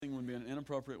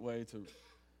inappropriate way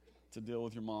to deal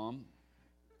with your mom.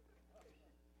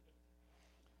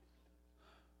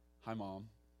 Hi, Mom.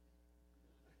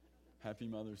 Happy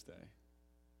Mother's Day.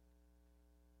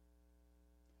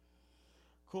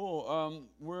 Cool.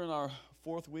 We're in our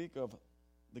 4th week of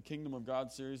the Kingdom of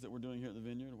God series that we're doing here at the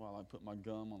Vineyard while I put my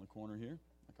gum on the corner here,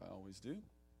 like I always do.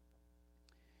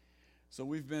 So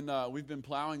we've been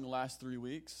plowing the last 3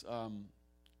 weeks.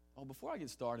 Before I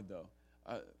get started though,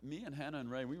 me and Hannah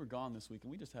and Ray, we were gone this week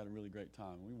and we just had a really great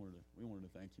time. We wanted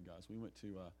to thank you guys. We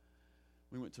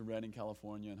went to Redding,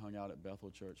 California, and hung out at Bethel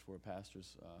Church for a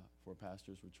pastor's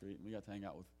retreat. And we got to hang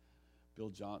out with Bill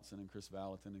Johnson and Chris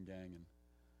Valentin and gang, and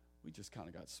we just kind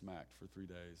of got smacked for 3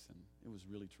 days, and it was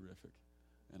really terrific.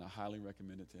 And I highly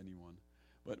recommend it to anyone.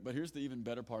 But here's the even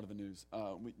better part of the news.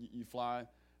 You fly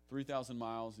 3,000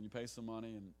 miles and you pay some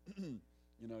money, and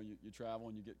you travel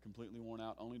and you get completely worn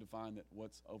out, only to find that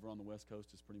what's over on the West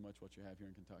Coast is pretty much what you have here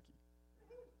in Kentucky.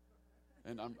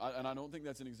 And I don't think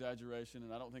that's an exaggeration,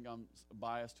 and I don't think I'm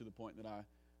biased to the point that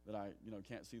I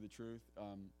can't see the truth.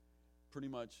 Pretty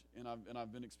much, and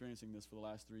I've been experiencing this for the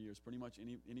last 3 years. Pretty much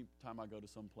any time I go to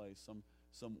some place,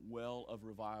 some well of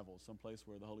revival, some place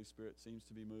where the Holy Spirit seems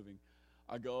to be moving,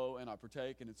 I go and I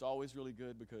partake, and it's always really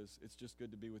good because it's just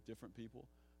good to be with different people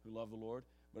who love the Lord.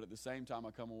 But at the same time,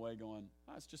 I come away going,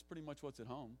 it's just pretty much what's at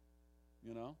home,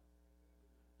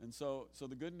 And so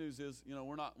the good news is,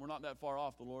 we're not that far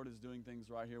off. The Lord is doing things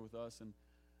right here with us, and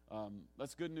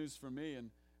that's good news for me,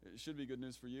 and it should be good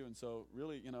news for you. And so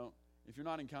really, if you're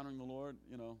not encountering the Lord,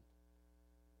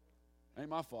 ain't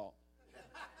my fault.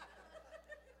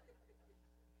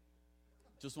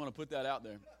 Just want to put that out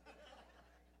there.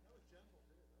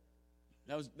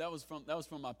 That was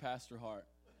from my pastor heart.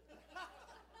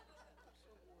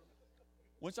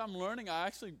 Which I'm learning, I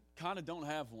actually kind of don't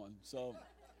have one. So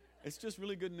it's just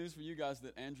really good news for you guys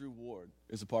that Andrew Ward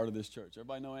is a part of this church.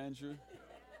 Everybody know Andrew?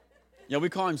 Yeah, we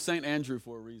call him St. Andrew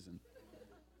for a reason.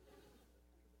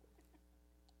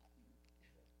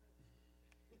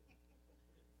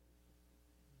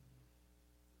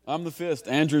 I'm the fist.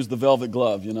 Andrew's the velvet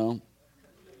glove, And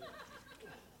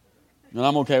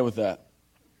I'm okay with that.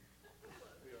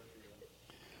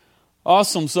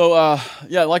 Awesome. So,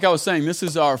 like I was saying, this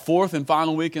is our 4th and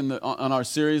final week on our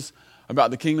series about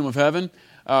the Kingdom of Heaven.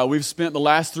 We've spent the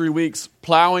last 3 weeks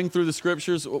plowing through the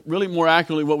Scriptures. Really, more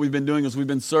accurately, what we've been doing is we've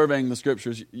been surveying the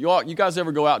Scriptures. You guys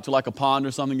ever go out to like a pond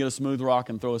or something, get a smooth rock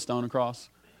and throw a stone across?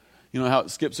 You know how it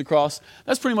skips across?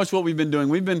 That's pretty much what we've been doing.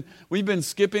 We've been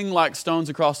skipping like stones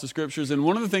across the Scriptures. And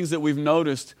one of the things that we've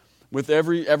noticed with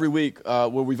every week where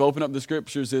we've opened up the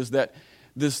Scriptures is that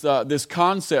this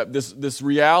concept, this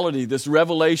reality, this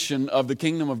revelation of the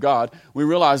kingdom of God, we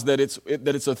realize that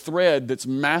it's a thread that's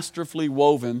masterfully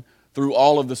woven through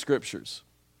all of the Scriptures.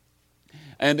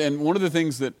 And one of the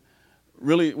things that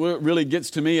really gets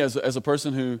to me as a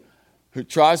person who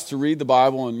tries to read the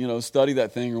Bible and study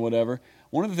that thing or whatever,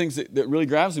 one of the things that really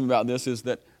grabs me about this is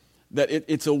that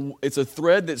it's a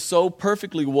thread that's so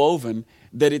perfectly woven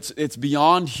that it's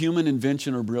beyond human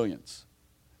invention or brilliance.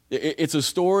 It's a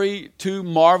story too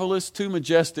marvelous, too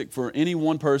majestic for any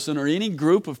one person or any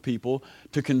group of people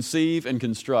to conceive and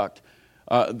construct.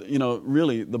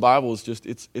 Really, the Bible is just,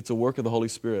 it's a work of the Holy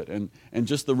Spirit. And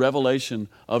just the revelation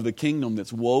of the kingdom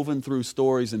that's woven through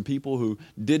stories and people who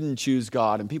didn't choose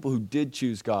God and people who did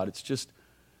choose God.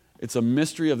 It's a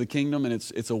mystery of the kingdom, and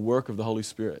it's a work of the Holy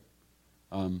Spirit.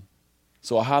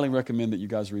 So I highly recommend that you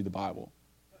guys read the Bible.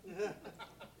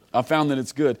 I found that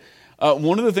it's good.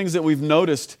 One of the things that we've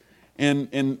noticed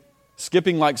in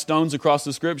skipping like stones across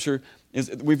the Scripture is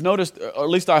we've noticed, or at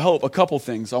least I hope, a couple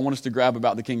things I want us to grab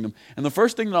about the kingdom. And the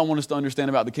first thing that I want us to understand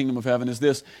about the kingdom of heaven is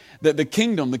this, that the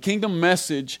kingdom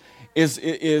message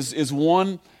is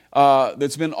one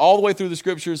that's been all the way through the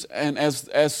Scriptures, and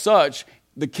as such,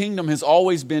 the kingdom has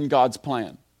always been God's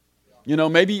plan.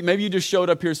 Maybe you just showed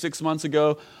up here 6 months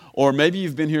ago, or maybe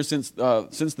you've been here since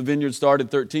the Vineyard started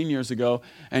 13 years ago,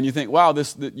 and you think, wow,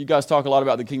 you guys talk a lot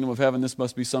about the kingdom of heaven. This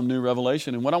must be some new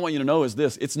revelation. And what I want you to know is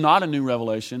this: it's not a new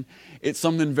revelation. It's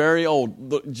something very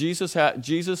old. Jesus,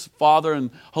 Father,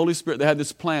 and Holy Spirit, they had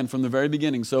this plan from the very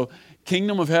beginning. So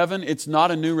kingdom of heaven, it's not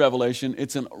a new revelation.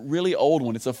 It's a really old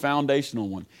one. It's a foundational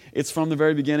one. It's from the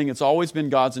very beginning. It's always been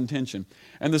God's intention.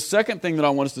 And the second thing that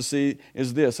I want us to see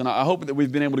is this, and I hope that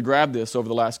we've been able to grab this over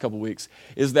the last couple of weeks,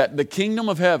 is that the kingdom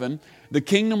of heaven, the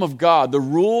kingdom of God, the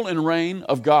rule and reign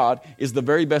of God is the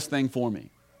very best thing for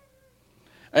me.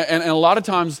 And a lot of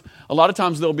times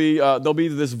there'll be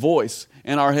this voice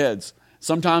in our heads.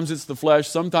 Sometimes it's the flesh.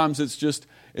 Sometimes it's just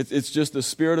the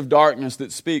spirit of darkness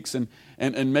that speaks. And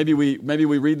maybe we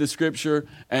read the Scripture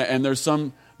and there's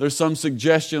some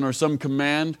suggestion or some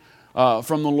command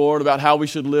from the Lord about how we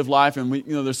should live life, and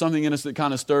there's something in us that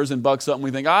kind of stirs and bucks up, and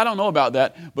we think, I don't know about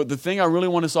that. But the thing I really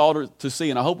want us all to see,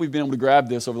 and I hope we've been able to grab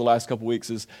this over the last couple weeks,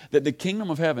 is that the kingdom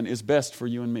of heaven is best for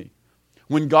you and me.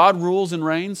 When God rules and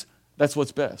reigns, that's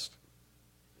what's best.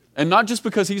 And not just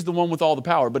because He's the one with all the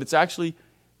power, but it's actually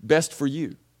best for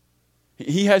you.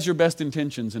 He has your best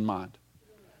intentions in mind.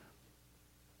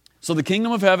 So the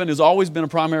kingdom of heaven has always been a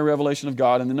primary revelation of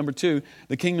God. And then number two,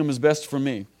 the kingdom is best for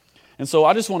me. And so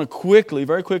I just want to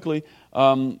very quickly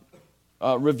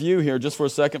review here just for a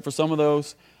second for some of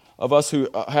those of us who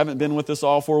haven't been with us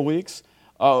all 4 weeks.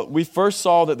 We first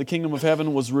saw that the kingdom of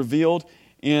heaven was revealed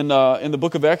in the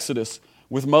book of Exodus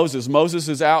with Moses. Moses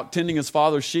is out tending his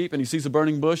father's sheep, and he sees a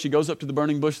burning bush. He goes up to the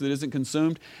burning bush that isn't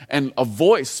consumed, and a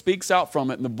voice speaks out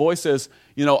from it, and the voice says,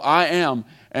 I am.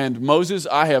 And Moses,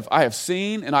 I have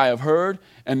seen and I have heard,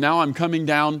 and now I'm coming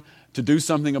down to do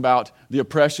something about the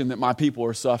oppression that my people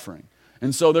are suffering.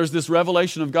 And so there's this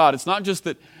revelation of God. It's not just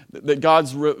that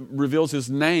God reveals His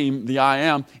name, the I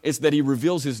am, it's that He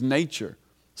reveals His nature.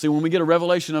 See, when we get a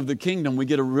revelation of the kingdom, we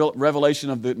get a revelation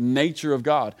of the nature of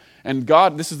God. And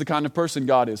God, this is the kind of person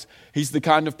God is. He's the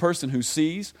kind of person who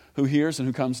sees, who hears, and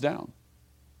who comes down.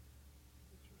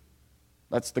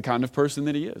 That's the kind of person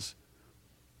that He is.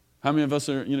 How many of us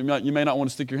are, you may not want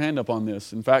to stick your hand up on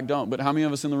this. In fact, don't. But how many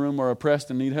of us in the room are oppressed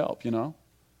and need help,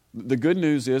 The good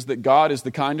news is that God is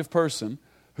the kind of person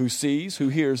who sees, who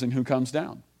hears, and who comes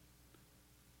down.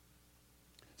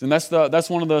 And that's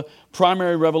one of the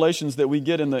primary revelations that we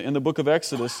get in the book of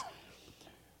Exodus.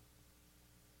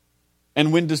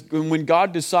 And when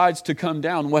God decides to come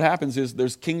down, what happens is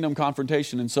there's kingdom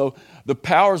confrontation. And so the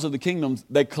powers of the kingdom,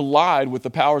 they collide with the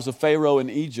powers of Pharaoh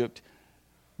in Egypt.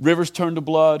 Rivers turn to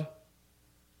blood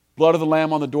of the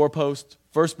lamb on the doorpost,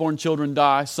 firstborn children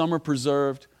die, some are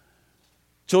preserved.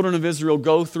 Children of Israel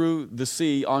go through the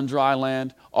sea on dry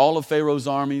land. All of Pharaoh's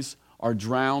armies are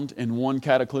drowned in one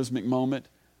cataclysmic moment.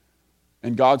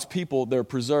 And God's people, they're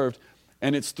preserved.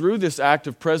 And it's through this act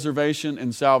of preservation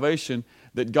and salvation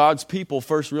that God's people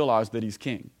first realize that He's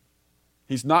king.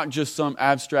 He's not just some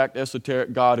abstract,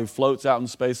 esoteric God who floats out in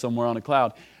space somewhere on a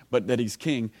cloud, but that He's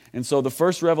king. And so the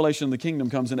first revelation of the kingdom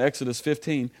comes in Exodus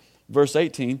 15, verse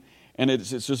 18, and it's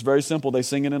just very simple. They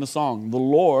sing it in a song. The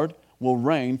Lord will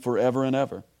reign forever and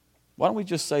ever. Why don't we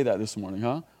just say that this morning,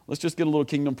 huh? Let's just get a little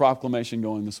kingdom proclamation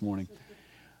going this morning.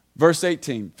 Verse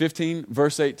 18, 15,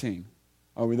 verse 18.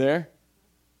 Are we there?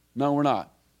 No, we're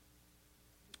not.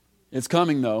 It's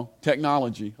coming though.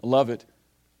 Technology. I love it.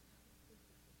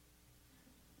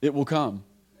 It will come.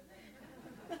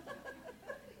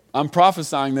 I'm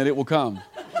prophesying that it will come.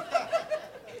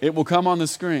 It will come on the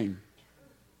screen.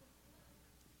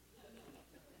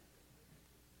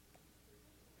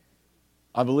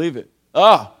 I believe it.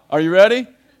 Are you ready?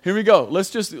 Here we go. Let's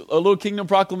just, a little kingdom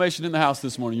proclamation in the house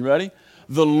this morning. You ready?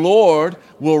 The Lord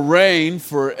will reign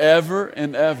forever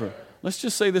and ever. Let's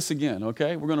just say this again,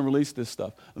 okay? We're going to release this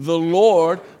stuff. The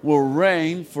Lord will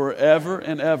reign forever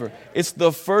and ever. It's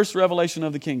the first revelation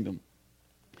of the kingdom.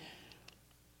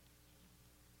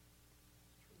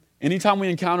 Anytime we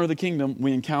encounter the kingdom,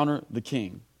 we encounter the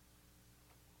king.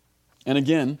 And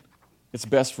again, it's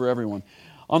best for everyone.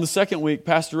 On the second week,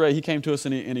 Pastor Ray, he came to us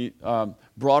and he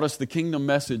brought us the kingdom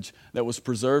message that was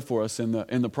preserved for us in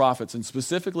the prophets. And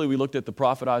specifically, we looked at the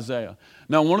prophet Isaiah.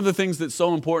 Now, one of the things that's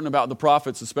so important about the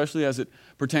prophets, especially as it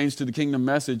pertains to the kingdom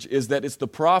message, is that it's the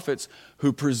prophets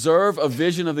who preserve a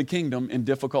vision of the kingdom in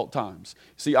difficult times.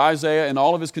 See, Isaiah and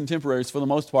all of his contemporaries, for the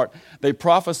most part, they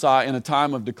prophesy in a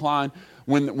time of decline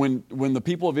when the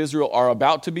people of Israel are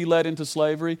about to be led into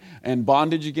slavery and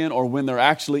bondage again, or when they're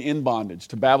actually in bondage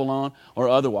to Babylon or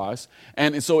otherwise.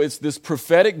 And so it's this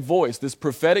prophetic voice, this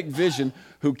prophetic vision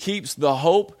who keeps the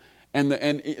hope and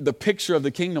the picture of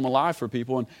the kingdom alive for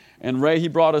people. And Ray, he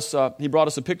brought us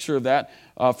a picture of that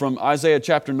from Isaiah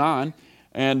chapter 9.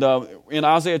 And in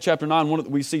Isaiah chapter 9,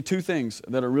 we see two things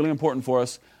that are really important for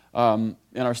us in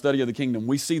our study of the kingdom.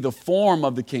 We see the form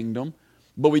of the kingdom,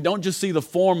 but we don't just see the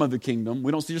form of the kingdom.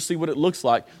 We don't just see what it looks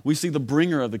like. We see the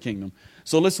bringer of the kingdom.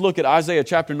 So let's look at Isaiah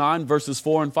chapter 9, verses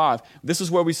 4 and 5. This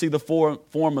is where we see the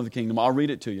form of the kingdom. I'll read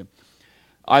it to you.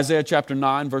 Isaiah chapter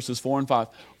 9, verses 4 and 5.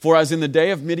 For as in the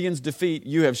day of Midian's defeat,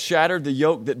 you have shattered the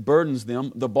yoke that burdens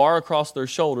them, the bar across their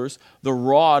shoulders, the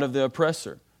rod of the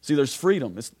oppressor. See, there's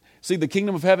freedom. See, the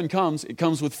kingdom of heaven comes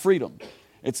with freedom.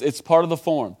 It's part of the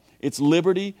form. It's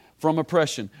liberty from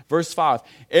oppression. Verse 5,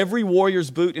 every warrior's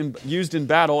boot used in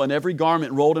battle and every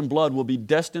garment rolled in blood will be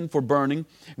destined for burning,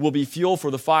 will be fuel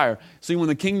for the fire. See, when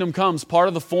the kingdom comes, part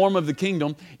of the form of the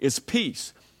kingdom is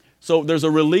peace. So there's a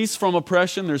release from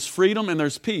oppression, there's freedom, and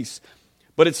there's peace.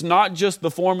 But it's not just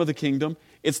the form of the kingdom,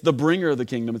 It's the bringer of the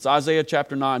kingdom. It's Isaiah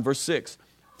chapter 9, verse 6.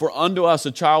 For unto us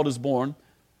a child is born,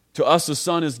 to us a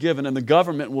son is given, and the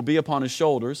government will be upon his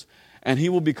shoulders, and he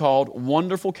will be called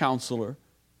Wonderful Counselor,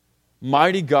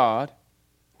 Mighty God,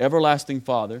 Everlasting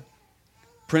Father,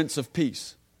 Prince of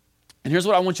Peace. And here's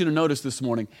what I want you to notice this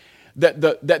morning, that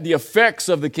the effects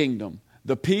of the kingdom,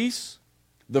 the peace,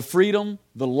 the freedom,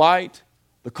 the light,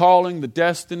 the calling, the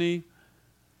destiny,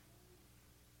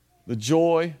 the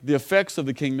joy, the effects of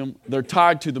the kingdom, they're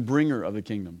tied to the bringer of the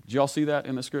kingdom. Do y'all see that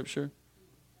in the scripture?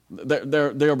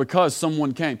 They are because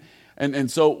someone came. And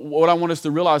so what I want us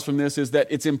to realize from this is that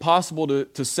it's impossible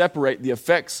to separate the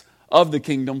effects of the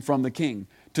kingdom from the king.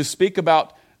 To speak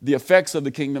about the effects of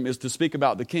the kingdom is to speak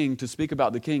about the king. To speak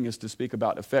about the king is to speak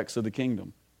about effects of the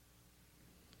kingdom.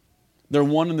 They're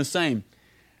one and the same.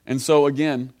 And so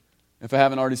again, if I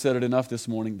haven't already said it enough this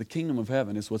morning, the kingdom of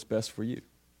heaven is what's best for you.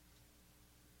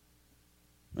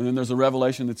 And then there's a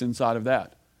revelation that's inside of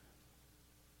that.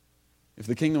 If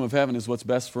the kingdom of heaven is what's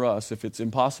best for us, if it's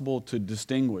impossible to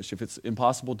distinguish, if it's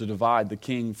impossible to divide the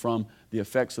king from the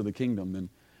effects of the kingdom, then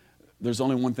there's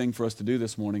only one thing for us to do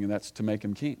this morning, and that's to make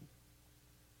him king.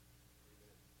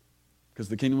 Because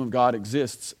the kingdom of God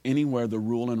exists anywhere the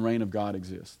rule and reign of God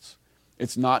exists.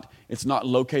 It's not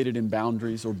located in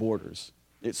boundaries or borders.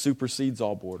 It supersedes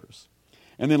all borders.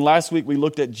 And then last week we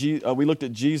looked at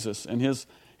Jesus and his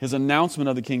announcement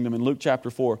of the kingdom in Luke chapter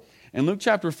 4. And Luke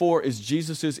chapter 4 is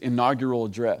Jesus' inaugural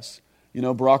address. You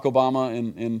know, Barack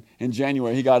Obama in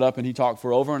January, he got up and he talked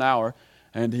for over an hour,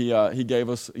 and he gave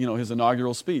us, his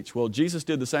inaugural speech. Well, Jesus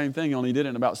did the same thing, only he did it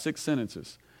in about 6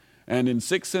 sentences. And in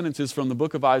 6 sentences from the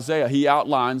book of Isaiah, he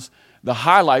outlines the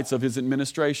highlights of his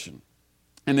administration.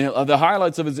 And the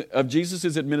highlights of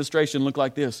Jesus' administration look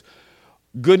like this.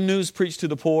 Good news preached to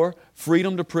the poor,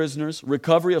 freedom to prisoners,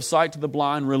 recovery of sight to the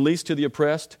blind, release to the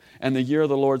oppressed, and the year of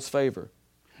the Lord's favor.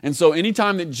 And so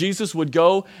anytime that Jesus would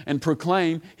go and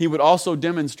proclaim, he would also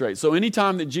demonstrate. So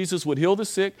anytime that Jesus would heal the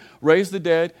sick, raise the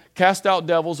dead, cast out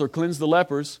devils, or cleanse the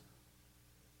lepers,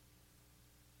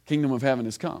 kingdom of heaven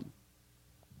has come.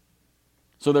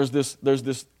 So there's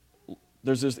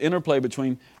this interplay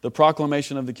between the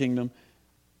proclamation of the kingdom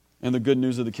and the good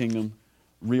news of the kingdom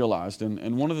realized.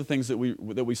 And one of the things that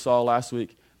we saw last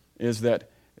week is that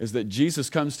Jesus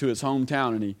comes to his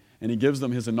hometown and he gives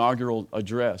them his inaugural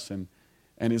address, and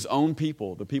his own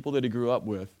people, the people that he grew up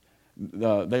with,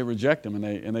 they reject him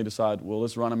and they decide, well,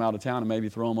 let's run him out of town and maybe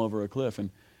throw him over a cliff.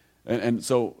 And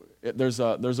so there's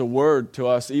a word to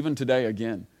us even today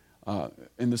again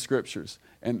in the scriptures,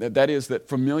 and that is that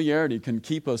familiarity can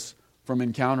keep us from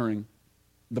encountering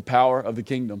the power of the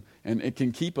kingdom, and it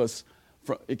can keep us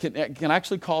from, it can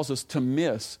actually cause us to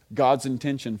miss God's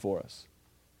intention for us.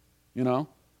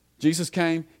 Jesus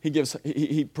came,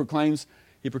 he proclaims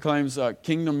a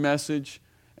kingdom message,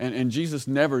 and Jesus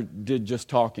never did just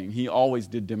talking. He always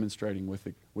did demonstrating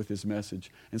with his message.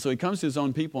 And so he comes to his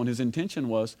own people, and his intention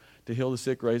was to heal the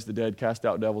sick, raise the dead, cast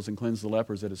out devils, and cleanse the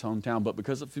lepers at his hometown. But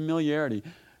because of familiarity,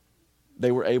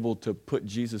 they were able to put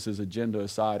Jesus' agenda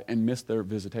aside and miss their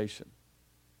visitation.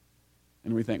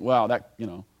 And we think, wow,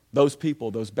 those people,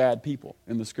 those bad people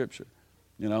in the scripture,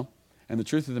 And the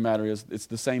truth of the matter is, it's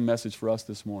the same message for us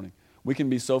this morning. We can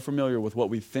be so familiar with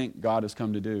what we think God has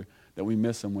come to do that we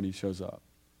miss him when he shows up.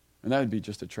 And that would be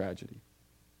just a tragedy.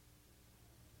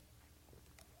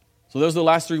 So those are the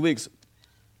last 3 weeks.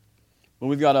 Well,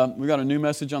 we've got a new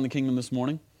message on the kingdom this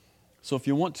morning. So if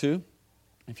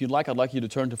you'd like, I'd like you to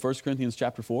turn to 1 Corinthians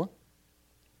chapter 4.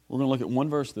 We're going to look at one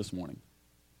verse this morning.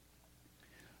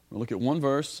 We're going to look at one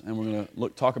verse, and we're going to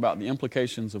talk about the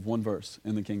implications of one verse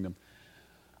in the kingdom.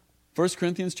 1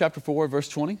 Corinthians chapter 4, verse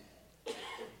 20.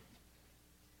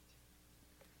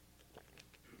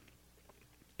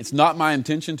 It's not my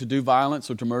intention to do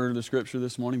violence or to murder the scripture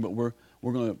this morning, but we're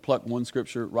going to pluck one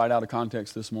scripture right out of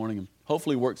context this morning and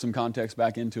hopefully work some context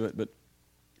back into it. But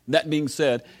that being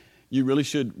said, you really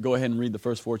should go ahead and read the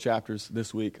first 4 chapters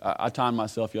this week. I timed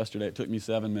myself yesterday. It took me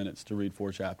 7 minutes to read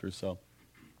 4 chapters. So,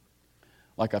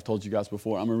 like I've told you guys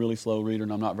before, I'm a really slow reader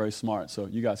and I'm not very smart. So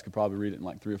you guys could probably read it in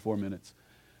like 3 or 4 minutes.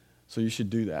 So you should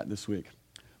do that this week.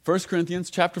 1 Corinthians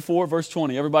chapter 4, verse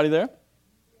 20. Everybody there?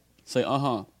 Say,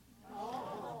 uh-huh.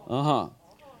 Uh-huh.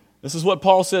 This is what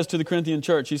Paul says to the Corinthian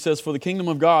church. He says, for the kingdom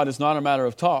of God is not a matter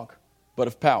of talk, but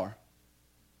of power.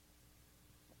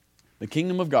 The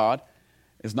kingdom of God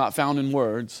is not found in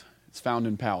words, it's found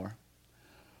in power.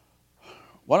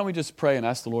 Why don't we just pray and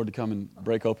ask the Lord to come and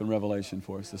break open Revelation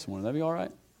for us this morning? That'd be all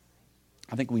right?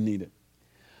 I think we need it.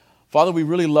 Father, we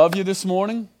really love you this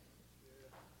morning.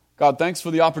 God, thanks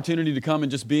for the opportunity to come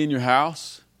and just be in your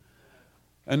house.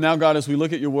 And now, God, as we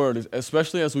look at your word,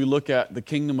 especially as we look at the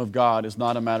kingdom of God is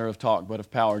not a matter of talk, but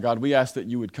of power. God, we ask that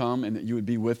you would come and that you would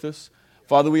be with us.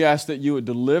 Father, we ask that you would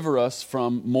deliver us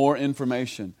from more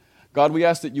information. God, we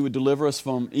ask that you would deliver us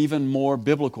from even more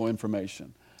biblical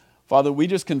information. Father, we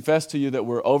just confess to you that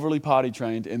we're overly potty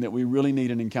trained and that we really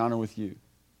need an encounter with you.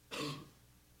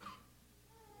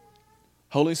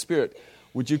 Holy Spirit,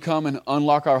 would you come and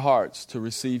unlock our hearts to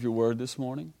receive your word this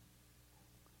morning?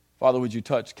 Father, would you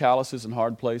touch calluses and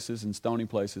hard places and stony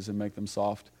places and make them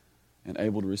soft and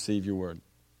able to receive your word?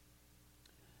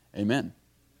 Amen.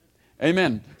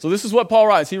 Amen. So this is what Paul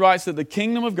writes. He writes that the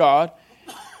kingdom of God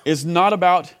is not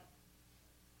about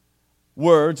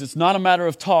words. It's not a matter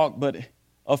of talk, but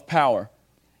of power.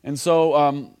 And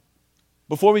so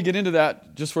before we get into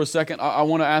that, just for a second, I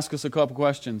want to ask us a couple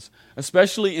questions,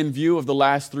 especially in view of the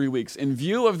last 3 weeks, in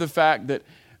view of the fact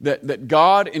that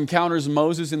God encounters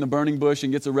Moses in the burning bush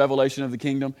and gets a revelation of the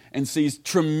kingdom and sees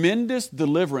tremendous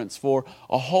deliverance for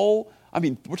we're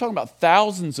talking about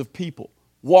thousands of people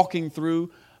walking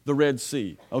through the Red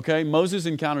Sea. Okay? Moses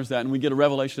encounters that and we get a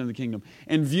revelation of the kingdom.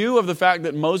 In view of the fact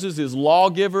that Moses is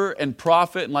lawgiver and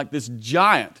prophet and like this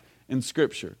giant in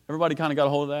Scripture. Everybody kind of got a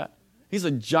hold of that? He's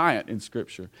a giant in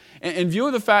Scripture. And in view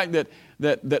of the fact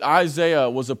that Isaiah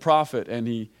was a prophet and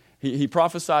he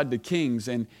prophesied to kings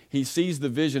and he sees the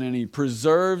vision and he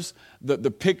preserves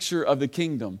the picture of the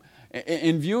kingdom.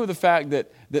 In view of the fact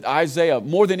that Isaiah,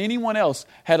 more than anyone else,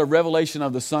 had a revelation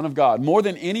of the Son of God, more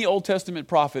than any Old Testament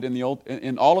prophet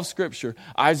in all of Scripture,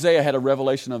 Isaiah had a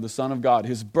revelation of the Son of God.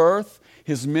 His birth,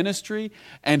 his ministry,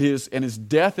 and his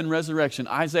death and resurrection,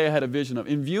 Isaiah had a vision of.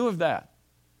 In view of that,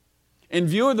 in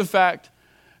view of the fact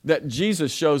that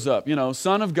Jesus shows up,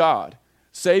 Son of God,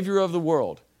 Savior of the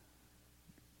world,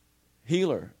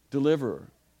 healer, deliverer,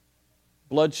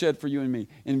 blood shed for you and me.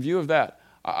 In view of that,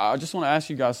 I just want to ask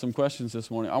you guys some questions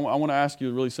this morning. I want to ask you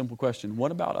a really simple question.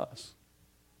 What about us?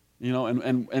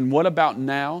 And what about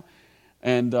now?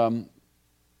 And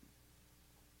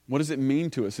what does it mean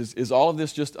to us? Is all of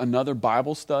this just another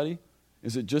Bible study?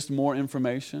 Is it just more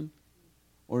information?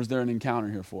 Or is there an encounter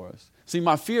here for us? See,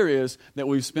 my fear is that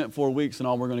we've spent 4 weeks and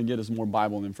all we're going to get is more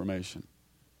Bible information.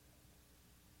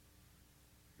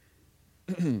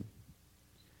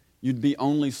 You'd be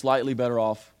only slightly better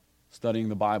off studying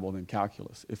the Bible than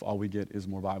calculus if all we get is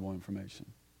more Bible information.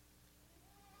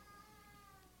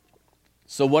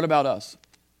 So what about us?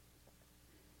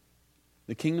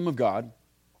 The kingdom of God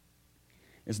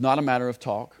is not a matter of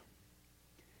talk,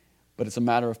 but it's a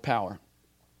matter of power.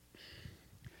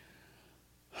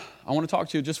 I want to talk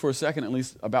to you just for a second at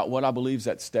least about what I believe is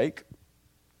at stake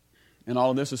in all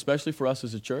of this, especially for us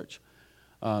as a church.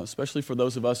 Especially for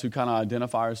those of us who kind of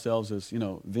identify ourselves as,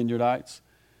 Vineyardites.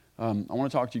 I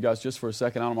want to talk to you guys just for a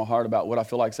second out of my heart about what I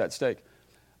feel like is at stake.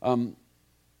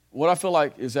 What I feel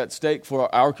like is at stake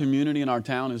for our community and our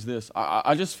town is this.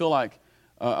 I just feel like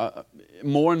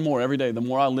more and more every day, the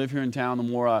more I live here in town,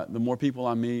 the more people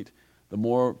I meet, the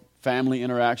more family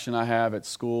interaction I have at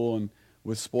school and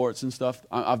with sports and stuff,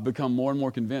 I've become more and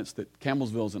more convinced that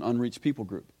Campbellsville is an unreached people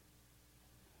group.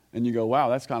 And you go, wow,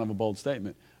 that's kind of a bold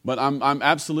statement. But I'm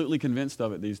absolutely convinced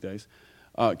of it these days.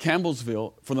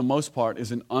 Campbellsville, for the most part,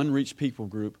 is an unreached people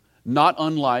group, not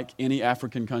unlike any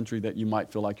African country that you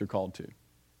might feel like you're called to.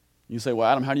 You say, well,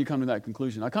 Adam, how do you come to that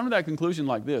conclusion? I come to that conclusion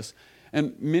like this,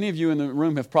 and many of you in the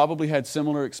room have probably had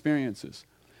similar experiences.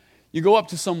 You go up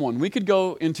to someone. We could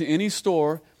go into any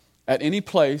store at any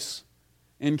place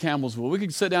in Campbellsville. We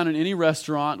could sit down in any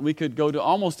restaurant. We could go to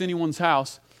almost anyone's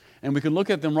house, and we could look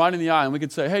at them right in the eye, and we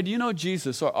could say, hey, do you know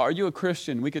Jesus? Or are you a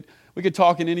Christian? We could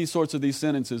talk in any sorts of these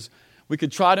sentences. We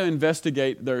could try to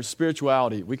investigate their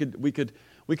spirituality. We could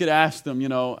ask them,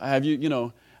 have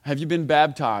you been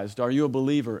baptized? Are you a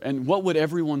believer? And what would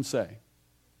everyone say?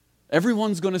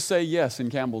 Everyone's going to say yes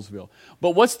in Campbellsville.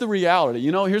 But what's the reality?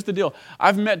 Here's the deal.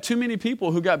 I've met too many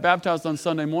people who got baptized on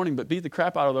Sunday morning but beat the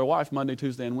crap out of their wife Monday,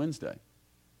 Tuesday, and Wednesday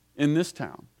in this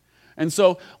town. And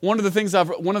so one of the things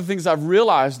I've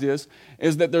realized is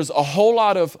that there's a whole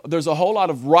lot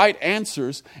of right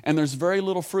answers and there's very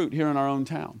little fruit here in our own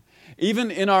town. Even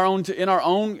in our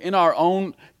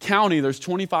own county, there's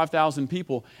 25,000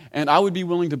 people, and I would be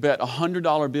willing to bet a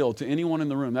 $100 bill to anyone in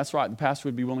the room. That's right, the pastor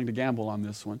would be willing to gamble on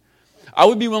this one. I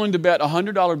would be willing to bet a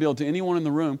 $100 bill to anyone in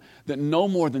the room that no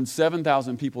more than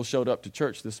 7,000 people showed up to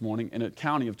church this morning in a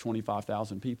county of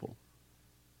 25,000 people.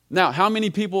 Now, how many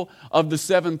people of the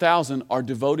 7,000 are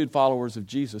devoted followers of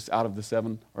Jesus out of the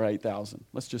 7,000 or 8,000?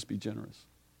 Let's just be generous.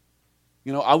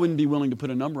 I wouldn't be willing to put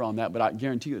a number on that, but I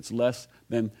guarantee you it's less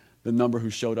than the number who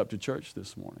showed up to church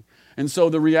this morning. And so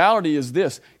the reality is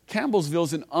this. Campbellsville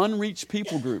is an unreached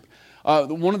people group.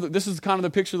 This is kind of the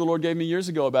picture the Lord gave me years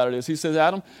ago about it is, he says,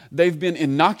 Adam, they've been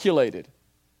inoculated.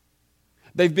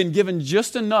 They've been given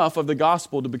just enough of the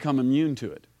gospel to become immune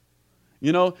to it.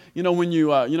 When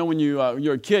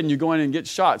you're a kid and you go in and get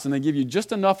shots and they give you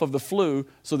just enough of the flu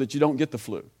so that you don't get the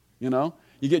flu,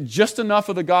 You get just enough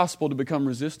of the gospel to become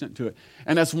resistant to it.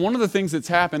 And that's one of the things that's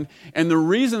happened. And the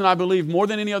reason I believe more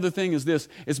than any other thing is this,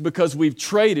 is because we've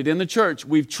traded, in the church,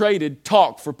 we've traded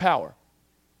talk for power.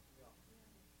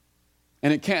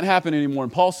 And it can't happen anymore.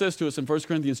 And Paul says to us in 1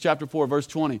 Corinthians chapter 4, verse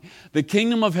 20, the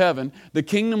kingdom of heaven, the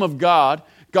kingdom of God,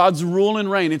 God's rule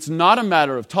and reign, it's not a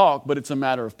matter of talk, but it's a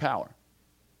matter of power.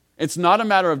 It's not a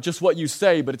matter of just what you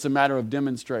say, but it's a matter of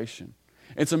demonstration.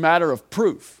 It's a matter of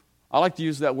proof. I like to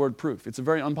use that word proof. It's a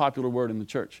very unpopular word in the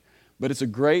church, but it's a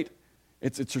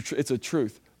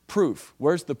truth. Proof.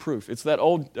 Where's the proof? It's that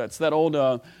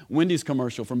old Wendy's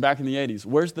commercial from back in the 80s.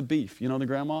 Where's the beef? The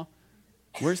grandma?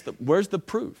 Where's the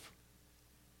proof?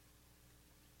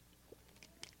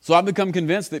 So I've become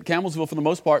convinced that Campbellsville, for the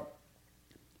most part,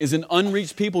 is an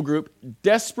unreached people group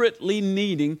desperately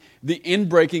needing the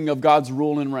inbreaking of God's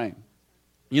rule and reign.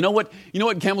 You know what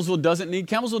Campbellsville doesn't need?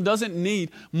 Campbellsville doesn't need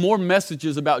more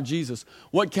messages about Jesus.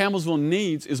 What Campbellsville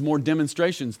needs is more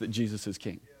demonstrations that Jesus is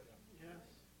King.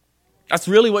 That's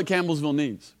really what Campbellsville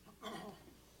needs.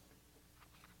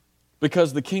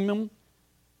 Because the kingdom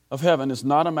of heaven is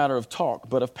not a matter of talk,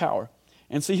 but of power.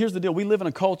 And see, here's the deal. We live in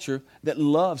a culture that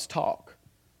loves talk.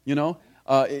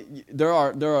 There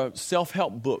are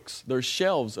self-help books. There are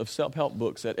shelves of self-help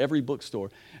books at every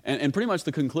bookstore. And pretty much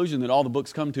the conclusion that all the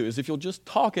books come to is if you'll just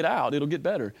talk it out, it'll get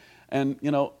better. And,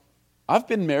 I've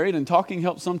been married and talking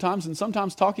helps sometimes, and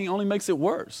sometimes talking only makes it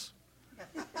worse.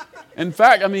 In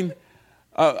fact,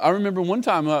 I remember one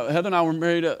time Heather and I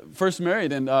were first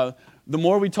married, and the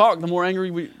more we talked, the more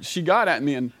angry she got at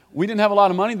me. And we didn't have a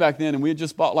lot of money back then, and we had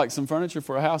just bought some furniture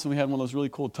for a house, and we had one of those really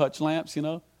cool touch lamps,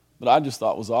 But I just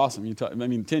thought was awesome.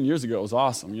 10 years ago it was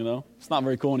awesome, It's not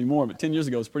very cool anymore, but 10 years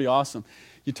ago it was pretty awesome.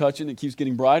 You touch it and it keeps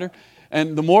getting brighter.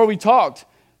 And the more we talked,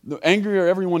 the angrier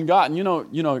everyone got. And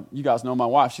you guys know my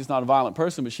wife. She's not a violent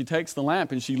person, but she takes the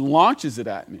lamp and she launches it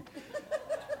at me.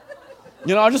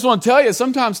 I just want to tell you,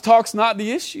 sometimes talk's not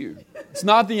the issue. It's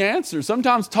not the answer.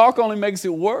 Sometimes talk only makes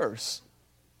it worse.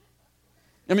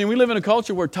 We live in a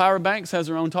culture where Tyra Banks has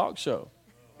her own talk show.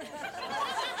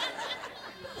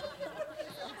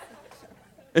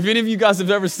 If any of you guys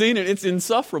have ever seen it, it's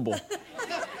insufferable.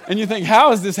 And you think,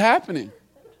 how is this happening?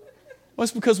 Well,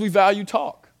 it's because we value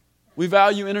talk. We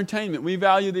value entertainment. We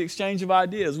value the exchange of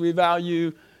ideas. We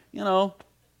value,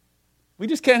 we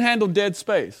just can't handle dead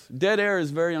space. Dead air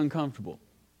is very uncomfortable.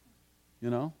 We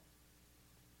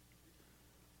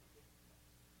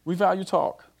value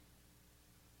talk.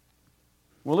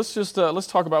 Well, let's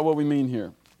talk about what we mean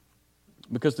here.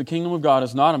 Because the kingdom of God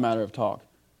is not a matter of talk,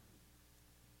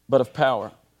 but of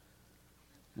power.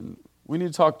 And we need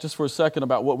to talk just for a second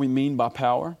about what we mean by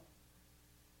power.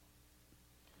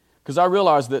 Because I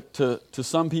realize that to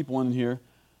some people in here,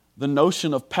 the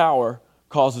notion of power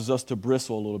causes us to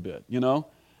bristle a little bit,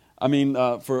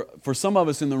 For some of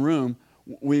us in the room,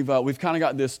 we've kind of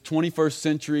got this 21st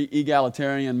century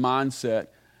egalitarian mindset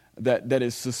that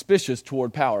is suspicious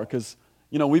toward power. Because,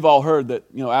 we've all heard that,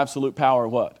 absolute power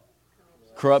what?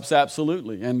 Corrupts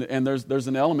absolutely. And there's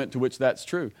an element to which that's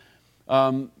true.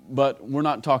 But we're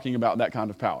not talking about that kind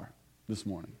of power this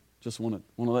morning. Just want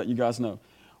to let you guys know.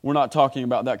 We're not talking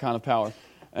about that kind of power.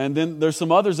 And then there's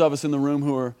some others of us in the room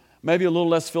who are maybe a little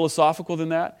less philosophical than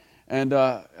that. And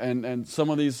some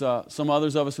others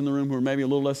of us in the room who are maybe a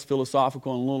little less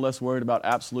philosophical and a little less worried about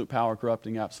absolute power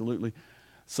corrupting absolutely.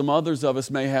 Some others of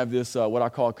us may have this, what I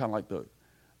call kind of like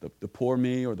the poor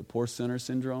me or the poor sinner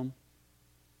syndrome.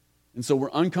 And so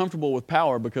we're uncomfortable with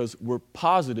power because we're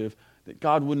positive that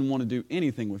God wouldn't want to do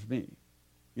anything with me.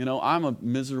 I'm a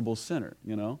miserable sinner,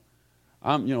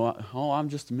 I'm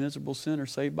just a miserable sinner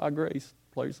saved by grace.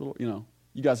 Praise the Lord.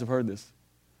 You guys have heard this.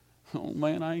 Oh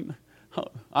man,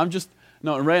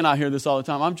 Ray and I hear this all the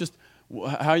time.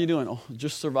 How are you doing? Oh,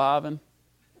 just surviving.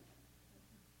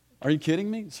 Are you kidding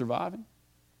me? Surviving?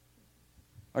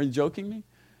 Are you joking me?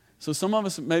 So some of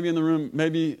us maybe in the room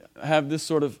maybe have this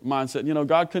sort of mindset.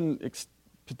 God couldn't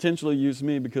potentially use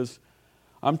me because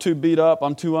I'm too beat up,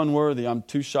 I'm too unworthy, I'm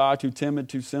too shy, too timid,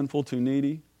 too sinful, too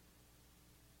needy,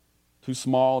 too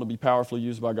small to be powerfully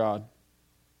used by God.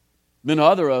 Then the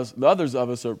others of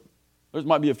us there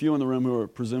might be a few in the room who are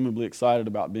presumably excited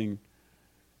about being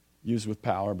used with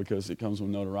power because it comes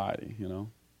with notoriety,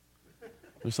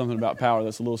 There's something about power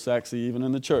that's a little sexy even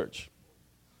in the church.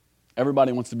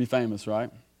 Everybody wants to be famous, right?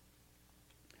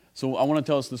 So I want to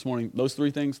tell us this morning, those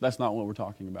three things, that's not what we're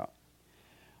talking about.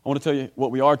 I want to tell you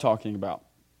what we are talking about.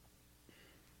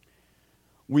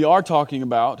 We are talking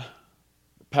about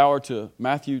power to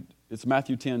it's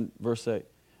Matthew 10, verse 8.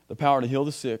 The power to heal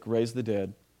the sick, raise the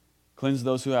dead, cleanse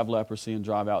those who have leprosy, and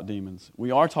drive out demons. We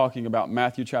are talking about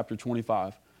Matthew chapter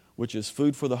 25, which is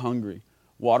food for the hungry,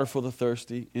 water for the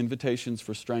thirsty, invitations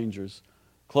for strangers,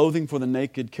 clothing for the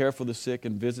naked, care for the sick,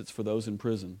 and visits for those in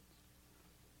prison.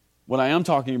 What I am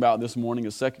talking about this morning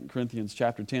is 2 Corinthians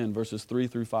chapter 10, verses 3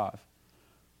 through 5.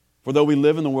 For though we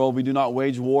live in the world, we do not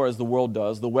wage war as the world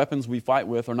does. The weapons we fight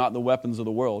with are not the weapons of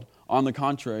the world. On the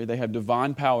contrary, they have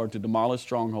divine power to demolish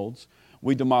strongholds.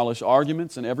 We demolish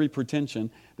arguments and every pretension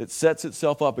that sets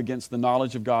itself up against the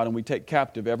knowledge of God, and we take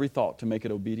captive every thought to make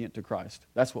it obedient to Christ.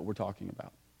 That's what we're talking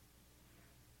about.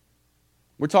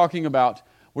 We're talking about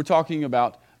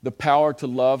the power to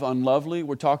love unlovely.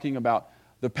 We're talking about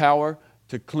the power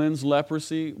to cleanse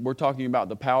leprosy. We're talking about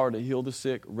the power to heal the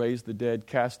sick, raise the dead,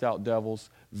 cast out devils,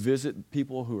 visit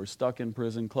people who are stuck in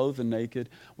prison, clothe the naked.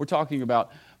 We're talking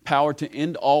about power to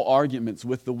end all arguments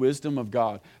with the wisdom of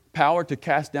God. Power to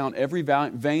cast down every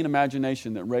vain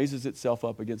imagination that raises itself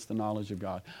up against the knowledge of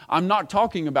God. I'm not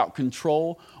talking about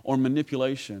control or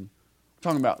manipulation. I'm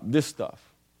talking about this stuff.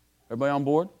 Everybody on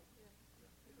board?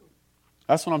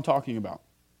 That's what I'm talking about.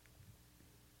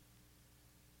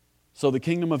 So the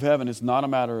kingdom of heaven is not a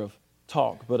matter of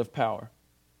talk, but of power.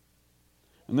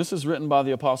 And this is written by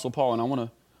the Apostle Paul, and I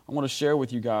want to share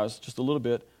with you guys just a little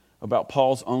bit about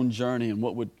Paul's own journey and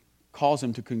what would cause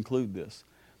him to conclude this.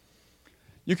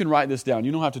 You can write this down.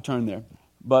 You don't have to turn there.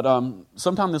 But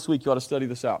sometime this week you ought to study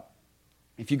this out.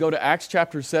 If you go to Acts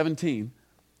chapter 17,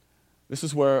 this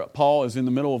is where Paul is in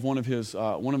the middle of one of his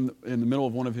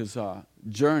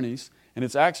journeys, and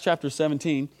it's Acts chapter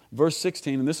 17, verse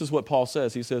 16, and this is what Paul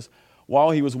says. He says,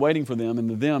 while he was waiting for them, and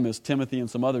the them is Timothy and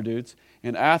some other dudes,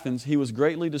 in Athens, he was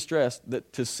greatly distressed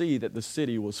to see that the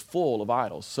city was full of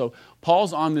idols. So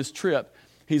Paul's on this trip.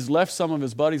 He's left some of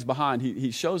his buddies behind.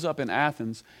 He shows up in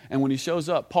Athens, and when he shows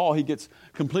up, Paul, he gets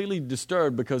completely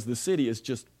disturbed because the city is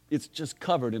just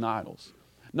covered in idols.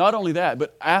 Not only that,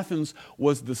 but Athens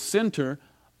was the center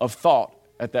of thought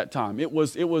at that time. It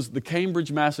was the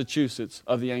Cambridge, Massachusetts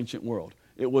of the ancient world.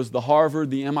 It was the Harvard,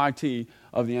 the MIT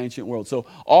of the ancient world. So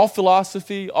all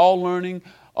philosophy, all learning,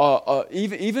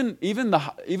 even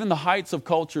the heights of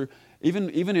culture, even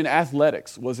in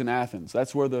athletics was in Athens.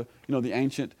 That's where the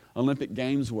ancient Olympic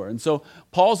Games were. And so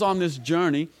Paul's on this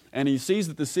journey, and he sees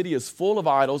that the city is full of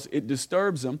idols. It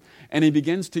disturbs him, and he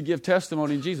begins to give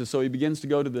testimony in Jesus. So he begins to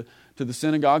go to the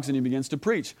synagogues, and he begins to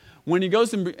preach. When he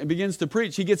goes and begins to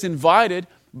preach, he gets invited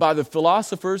by the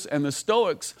philosophers and the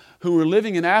Stoics who were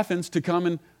living in Athens to come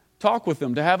and talk with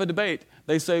them, to have a debate.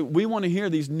 They say, we want to hear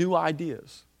these new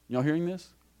ideas. Y'all hearing this?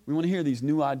 We want to hear these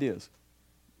new ideas.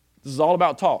 This is all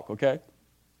about talk, okay?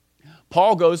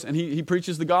 Paul goes and he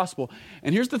preaches the gospel.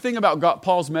 And here's the thing about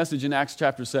Paul's message in Acts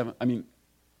chapter 17,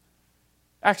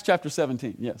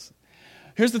 yes.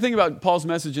 Here's the thing about Paul's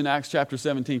message in Acts chapter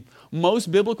 17.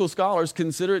 Most biblical scholars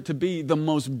consider it to be the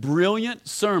most brilliant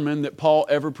sermon that Paul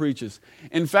ever preaches.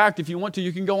 In fact, if you want to,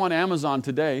 you can go on Amazon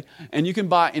today and you can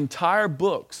buy entire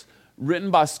books written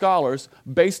by scholars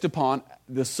based upon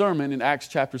the sermon in Acts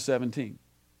chapter 17.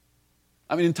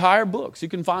 I mean, entire books. You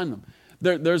can find them.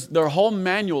 There are whole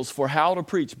manuals for how to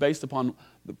preach based upon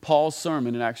Paul's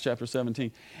sermon in Acts chapter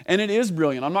 17. And it is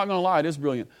brilliant. I'm not going to lie, it is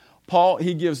brilliant. Paul,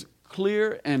 he gives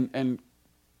clear and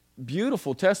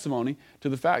beautiful testimony to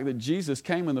the fact that Jesus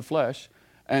came in the flesh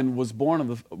and was born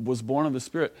of the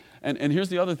Spirit. And here's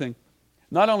the other thing.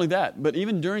 Not only that, but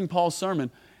even during Paul's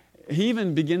sermon, he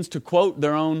even begins to quote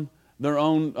their own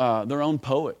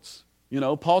poets.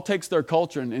 Paul takes their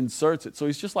culture and inserts it. So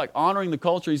he's just like honoring the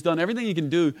culture. He's done everything he can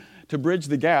do to bridge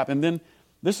the gap. And then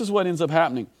this is what ends up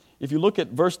happening. If you look at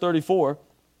verse 34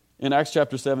 in Acts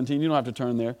chapter 17, you don't have to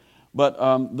turn there, but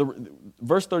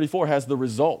verse 34 has the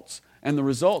results. And the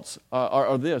results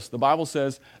are this. The Bible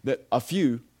says that a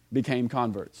few became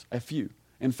converts. A few.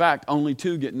 In fact, only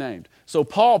 2 get named. So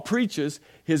Paul preaches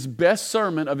his best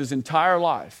sermon of his entire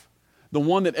life, the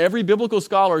one that every biblical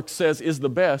scholar says is the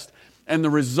best, and the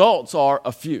results are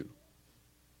a few.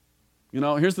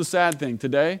 Here's the sad thing.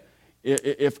 Today,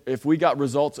 if we got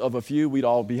results of a few, we'd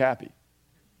all be happy.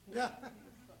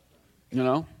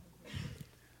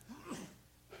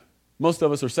 Most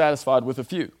of us are satisfied with a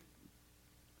few.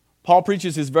 Paul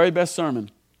preaches his very best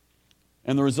sermon,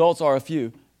 and the results are a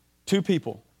few. 2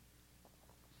 people.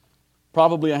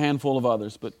 Probably a handful of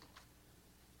others, but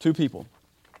 2 people.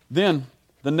 Then,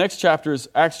 the next chapter is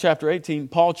Acts chapter 18.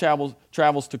 Paul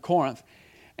travels to Corinth.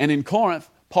 And in Corinth,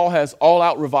 Paul has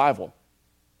all-out revival.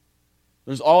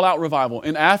 There's all-out revival.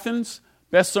 In Athens,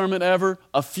 best sermon ever,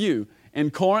 a few. In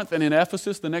Corinth and in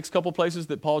Ephesus, the next couple places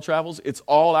that Paul travels, it's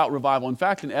all out revival. In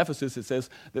fact, in Ephesus, it says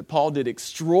that Paul did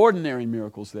extraordinary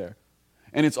miracles there.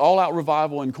 And it's all out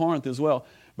revival in Corinth as well.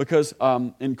 Because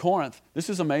in Corinth, this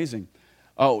is amazing.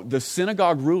 Oh, the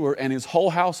synagogue ruler and his whole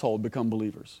household become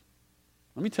believers.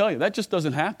 Let me tell you, that just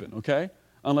doesn't happen, okay?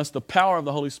 Unless the power of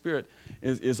the Holy Spirit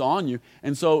is on you.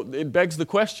 And so it begs the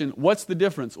question, what's the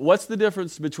difference? What's the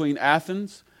difference between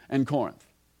Athens and Corinth?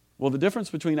 Well, the difference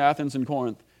between Athens and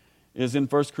Corinth is in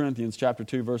 1 Corinthians chapter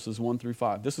 2, verses 1 through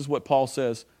 5. This is what Paul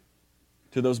says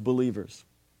to those believers.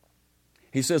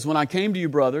 He says, "When I came to you,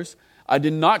 brothers, I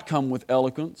did not come with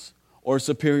eloquence or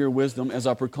superior wisdom as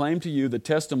I proclaimed to you the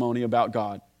testimony about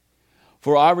God.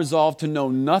 For I resolved to know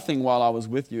nothing while I was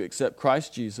with you except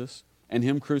Christ Jesus and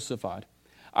Him crucified.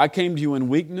 I came to you in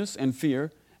weakness and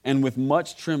fear and with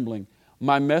much trembling.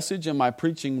 My message and my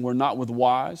preaching were not with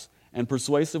wise and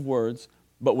persuasive words,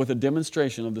 but with a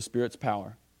demonstration of the Spirit's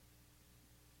power."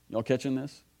 Y'all catching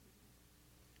this?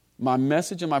 My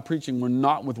message and my preaching were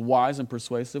not with wise and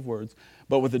persuasive words,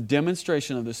 but with a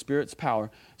demonstration of the Spirit's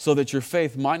power, so that your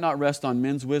faith might not rest on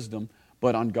men's wisdom,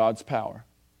 but on God's power.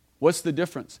 What's the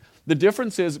difference? The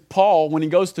difference is Paul, when he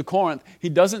goes to Corinth, he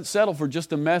doesn't settle for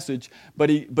just a message, but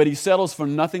he settles for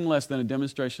nothing less than a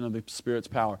demonstration of the Spirit's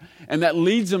power. And that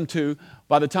leads him to,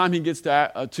 by the time he gets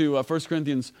to 1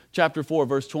 Corinthians chapter 4,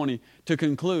 verse 20, to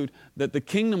conclude that the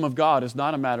kingdom of God is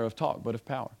not a matter of talk, but of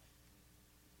power.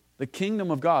 The kingdom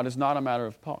of God is not a matter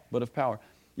of talk, but of power.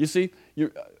 You see,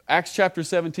 Acts chapter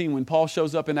 17, when Paul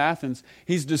shows up in Athens,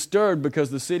 he's disturbed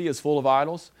because the city is full of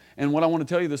idols. And what I want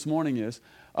to tell you this morning is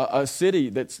a city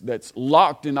that's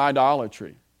locked in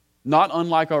idolatry, not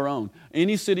unlike our own.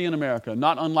 Any city in America,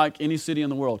 not unlike any city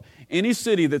in the world. Any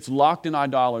city that's locked in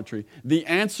idolatry, the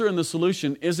answer and the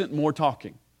solution isn't more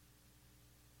talking.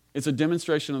 It's a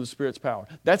demonstration of the Spirit's power.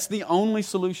 That's the only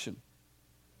solution.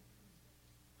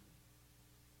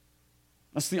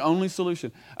 That's the only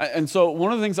solution. And so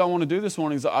one of the things I want to do this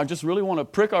morning is I just really want to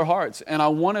prick our hearts, and I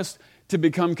want us to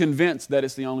become convinced that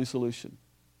it's the only solution.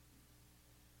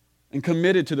 And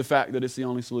committed to the fact that it's the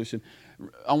only solution.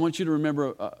 I want you to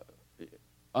remember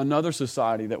another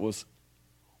society that was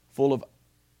full of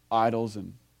idols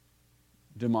and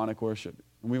demonic worship.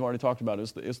 And we've already talked about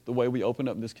it. It's the way we opened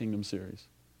up this kingdom series.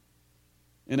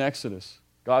 In Exodus,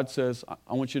 God says,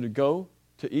 I want you to go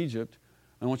to Egypt,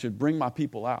 and I want you to bring my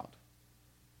people out.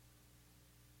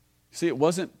 See, it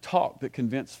wasn't talk that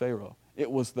convinced Pharaoh.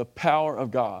 It was the power of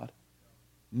God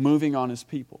moving on His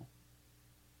people.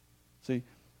 See,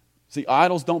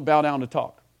 idols don't bow down to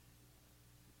talk.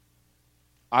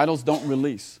 Idols don't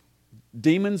release.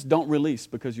 Demons don't release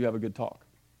because you have a good talk.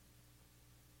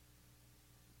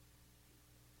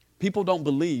 People don't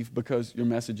believe because your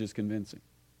message is convincing.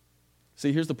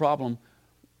 See, here's the problem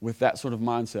with that sort of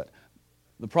mindset.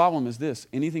 The problem is this: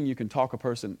 anything you can talk a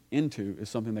person into is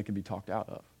something they can be talked out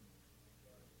of.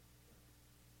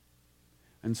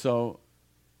 And so,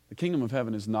 the kingdom of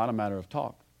heaven is not a matter of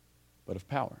talk, but of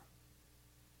power.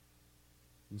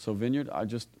 And so Vineyard,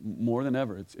 more than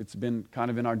ever, it's been kind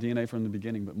of in our DNA from the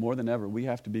beginning, but more than ever, we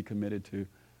have to be committed to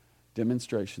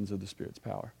demonstrations of the Spirit's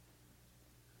power.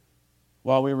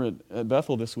 While we were at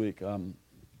Bethel this week, one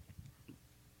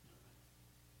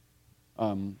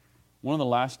of the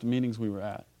last meetings we were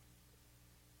at,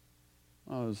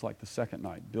 it was like the second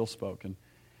night, Bill spoke, and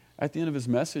at the end of his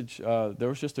message, there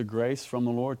was just a grace from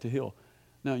the Lord to heal.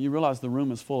 Now, you realize the room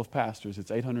is full of pastors.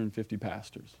 It's 850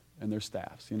 pastors and their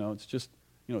staffs. It's just,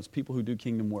 it's people who do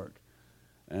kingdom work.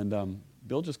 And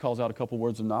Bill just calls out a couple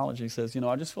words of knowledge. He says,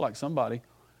 I just feel like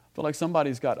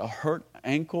somebody's got a hurt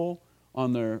ankle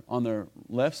on their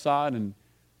left side, and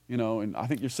I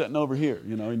think you're sitting over here.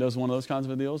 He does one of those kinds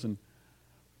of deals, and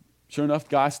sure enough,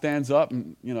 the guy stands up,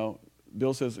 and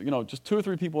Bill says, just 2 or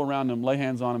 3 people around him, lay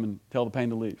hands on him and tell the pain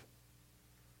to leave.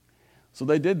 So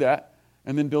they did that,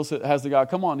 and then Bill has the guy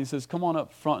come on. He says, "Come on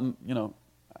up front, and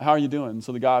how are you doing?" And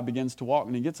so the guy begins to walk,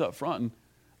 and he gets up front,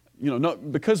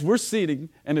 and because we're seating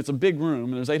and it's a big room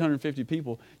and there's 850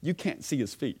 people, you can't see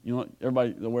his feet.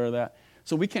 Everybody aware of that?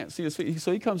 So we can't see his feet.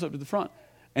 So he comes up to the front,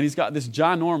 and he's got this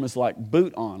ginormous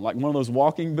boot on, like one of those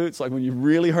walking boots, like when you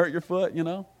really hurt your foot.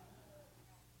 Bill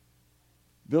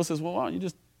says, "Well, why don't you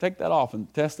just take that off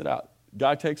and test it out?"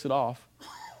 Guy takes it off.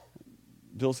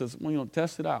 Bill says, "Well,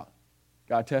 test it out."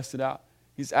 Guy tests it out.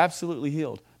 He's absolutely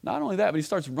healed. Not only that, but he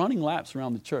starts running laps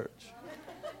around the church.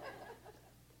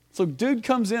 So dude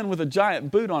comes in with a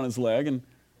giant boot on his leg, and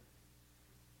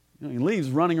he leaves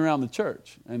running around the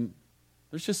church. And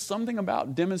there's just something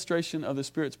about demonstration of the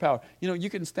Spirit's power. You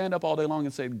can stand up all day long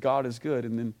and say God is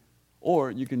good,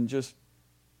 or you can just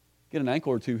get an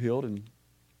ankle or two healed, and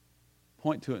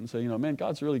point to it and say, man,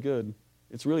 God's really good.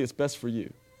 It's best for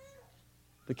you.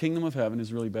 The kingdom of heaven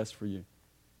is really best for you.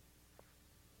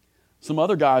 Some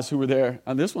other guys who were there,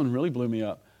 and this one really blew me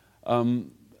up.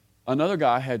 Another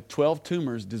guy had 12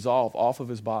 tumors dissolve off of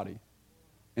his body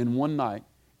in one night,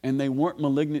 and they weren't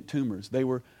malignant tumors. They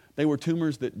were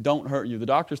tumors that don't hurt you. The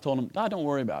doctors told him, don't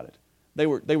worry about it. They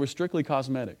were strictly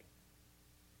cosmetic.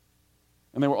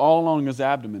 And they were all along his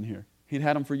abdomen here. He'd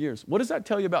had them for years. What does that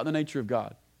tell you about the nature of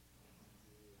God?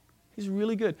 He's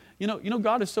really good. You know,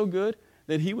 God is so good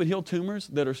that He would heal tumors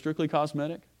that are strictly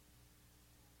cosmetic.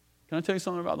 Can I tell you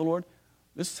something about the Lord?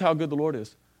 This is how good the Lord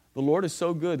is. The Lord is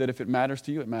so good that if it matters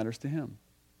to you, it matters to Him.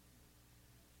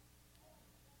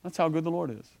 That's how good the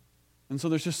Lord is. And so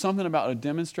there's just something about a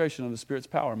demonstration of the Spirit's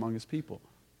power among His people.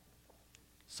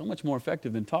 So much more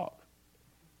effective than talk.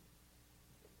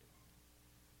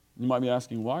 You might be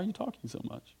asking, why are you talking so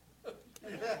much?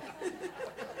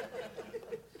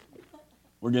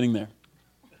 We're getting there.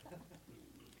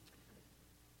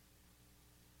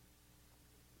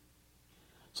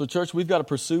 So church, we've got to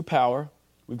pursue power.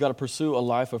 We've got to pursue a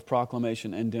life of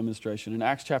proclamation and demonstration. In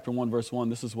Acts chapter 1, verse 1,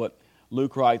 this is what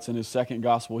Luke writes in his second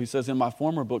gospel. He says, in my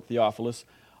former book, Theophilus,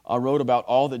 I wrote about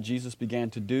all that Jesus began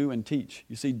to do and teach.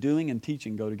 You see, doing and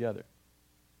teaching go together.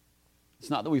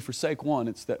 It's not that we forsake one,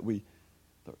 it's that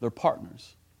they're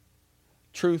partners.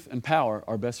 Truth and power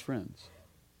are best friends.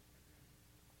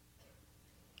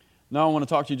 Now I want to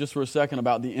talk to you just for a second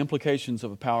about the implications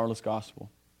of a powerless gospel.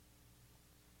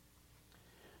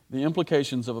 The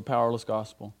implications of a powerless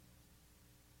gospel.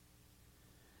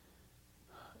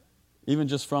 Even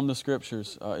just from the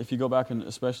Scriptures, if you go back and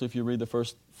especially if you read the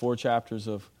first 4 chapters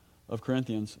of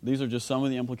Corinthians, these are just some of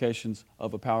the implications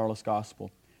of a powerless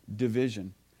gospel.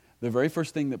 Division. The very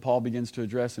first thing that Paul begins to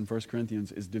address in 1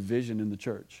 Corinthians is division in the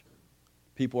church.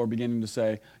 People are beginning to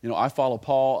say, I follow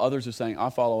Paul. Others are saying, I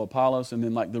follow Apollos. And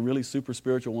then like the really super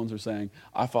spiritual ones are saying,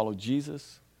 I follow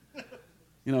Jesus.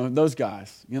 Those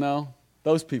guys,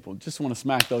 those people. Just want to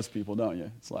smack those people, don't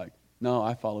you? It's like, no,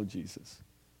 I follow Jesus.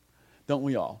 Don't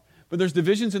we all? But there's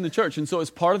divisions in the church. And so it's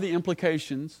part of the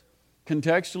implications,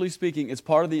 contextually speaking, it's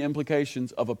part of the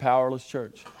implications of a powerless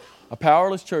church. A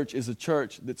powerless church is a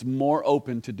church that's more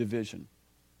open to division.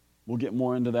 We'll get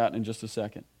more into that in just a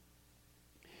second.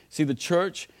 See, the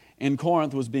church in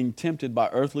Corinth was being tempted by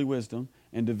earthly wisdom,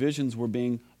 and divisions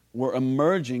were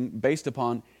emerging based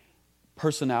upon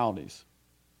personalities.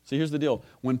 See, here's the deal.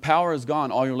 When power is gone,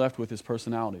 all you're left with is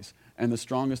personalities, and the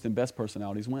strongest and best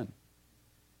personalities win.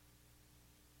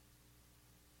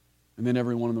 And then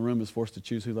everyone in the room is forced to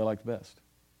choose who they like the best.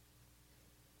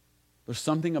 There's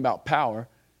something about power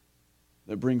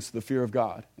that brings the fear of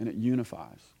God, and it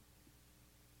unifies.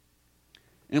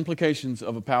 Implications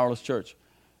of a powerless church.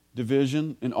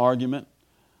 Division and argument.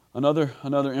 Another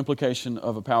implication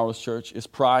of a powerless church is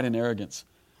pride and arrogance.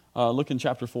 Look in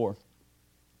chapter 4.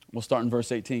 We'll start in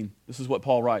verse 18. This is what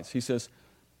Paul writes. He says,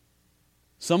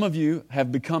 some of you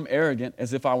have become arrogant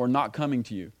as if I were not coming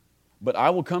to you. But I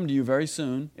will come to you very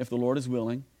soon, if the Lord is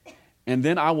willing, and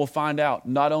then I will find out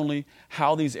not only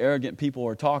how these arrogant people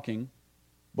are talking,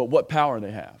 but what power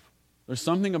they have. There's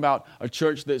something about a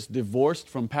church that's divorced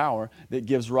from power that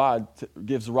gives rise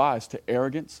to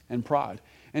arrogance and pride.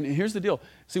 And here's the deal.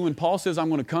 See, when Paul says, I'm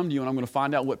going to come to you and I'm going to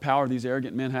find out what power these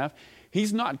arrogant men have,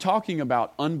 he's not talking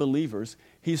about unbelievers.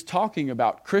 He's talking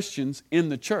about Christians in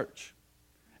the church.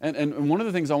 And one of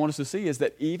the things I want us to see is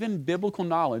that even biblical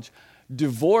knowledge,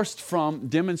 divorced from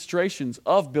demonstrations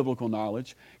of biblical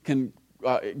knowledge,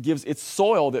 gives its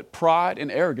soil that pride and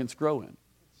arrogance grow in.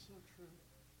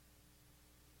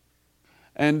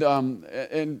 And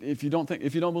if you don't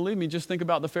believe me, just think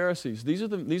about the Pharisees. These are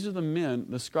the men,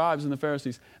 the scribes and the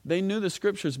Pharisees. They knew the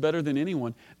Scriptures better than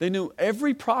anyone. They knew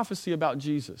every prophecy about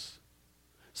Jesus.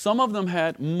 Some of them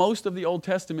had most of the Old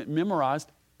Testament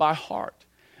memorized by heart.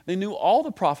 They knew all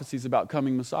the prophecies about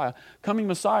coming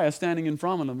Messiah standing in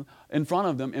front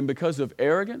of them, and because of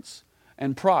arrogance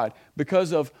and pride,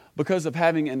 because of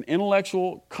having an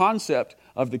intellectual concept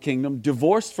of the kingdom,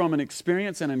 divorced from an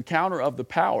experience and encounter of the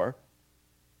power,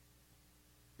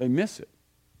 they miss it.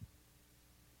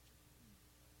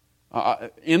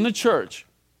 In the church,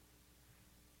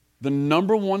 the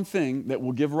number one thing that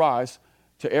will give rise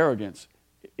to arrogance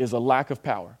is a lack of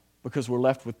power, because we're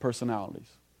left with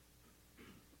personalities.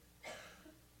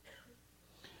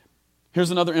 Here's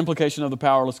another implication of the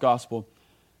powerless gospel.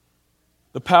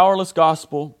 The powerless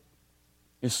gospel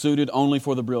is suited only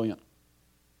for the brilliant.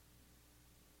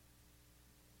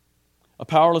 A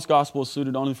powerless gospel is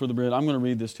suited only for the brilliant. I'm going to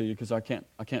read this to you because I can't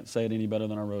say it any better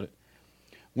than I wrote it.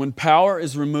 When power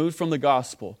is removed from the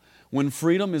gospel, when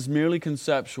freedom is merely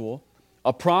conceptual,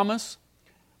 a promise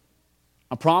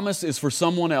a promise is for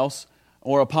someone else,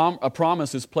 or a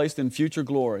promise is placed in future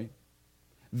glory,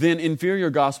 then inferior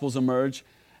gospels emerge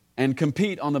and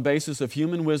compete on the basis of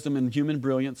human wisdom and human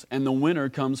brilliance, and the winner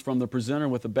comes from the presenter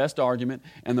with the best argument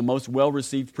and the most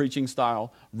well-received preaching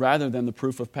style rather than the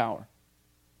proof of power.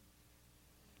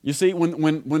 You see,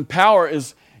 when power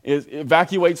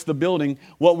evacuates the building,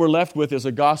 what we're left with is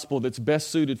a gospel that's best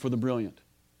suited for the brilliant.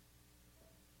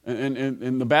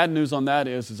 And the bad news on that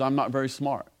is I'm not very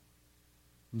smart,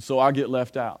 and so I get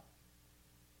left out.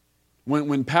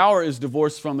 When power is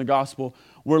divorced from the gospel,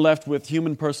 we're left with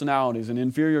human personalities, and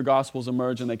inferior gospels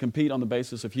emerge, and they compete on the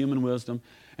basis of human wisdom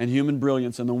and human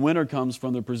brilliance, and the winner comes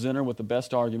from the presenter with the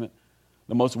best argument,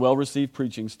 the most well-received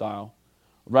preaching style,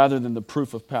 rather than the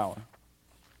proof of power.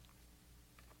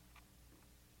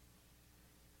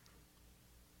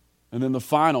 And then the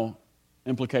final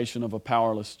implication of a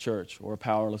powerless church or a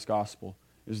powerless gospel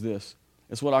is this.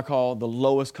 It's what I call the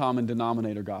lowest common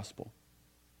denominator gospel.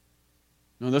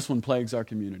 Now, this one plagues our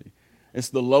community. It's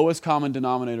the lowest common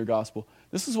denominator gospel.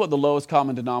 This is what the lowest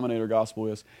common denominator gospel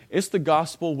is. It's the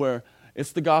gospel where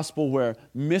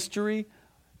mystery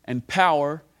and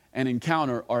power and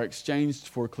encounter are exchanged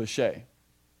for cliche.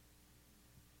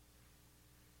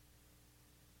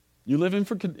 You live in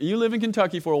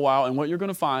Kentucky for a while, and what you're going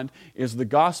to find is the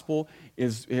gospel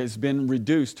has been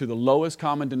reduced to the lowest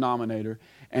common denominator,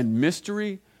 and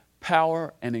mystery,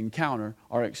 power, and encounter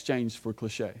are exchanged for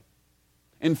cliche.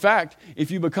 In fact, if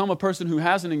you become a person who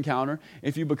has an encounter,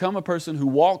 if you become a person who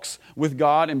walks with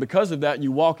God, and because of that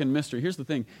you walk in mystery, here's the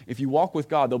thing. If you walk with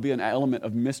God, there'll be an element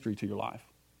of mystery to your life.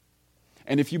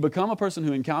 And if you become a person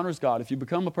who encounters God, if you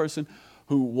become a person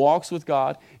who walks with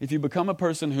God, if you become a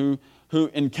person who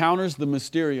encounters the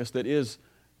mysterious that is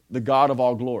the God of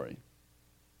all glory.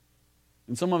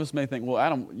 And some of us may think, well,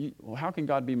 Adam, how can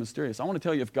God be mysterious? I want to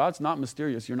tell you, if God's not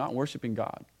mysterious, you're not worshiping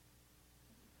God.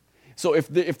 So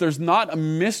if there's not a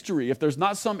mystery, if there's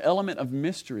not some element of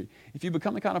mystery, if you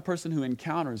become the kind of person who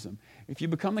encounters Him, if you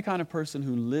become the kind of person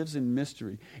who lives in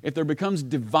mystery, if there becomes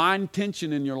divine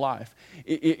tension in your life,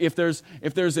 if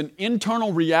there's an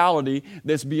internal reality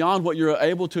that's beyond what you're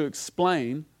able to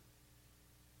explain,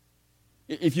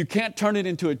 if you can't turn it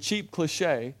into a cheap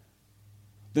cliche,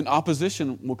 then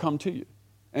opposition will come to you.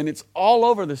 And it's all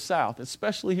over the South,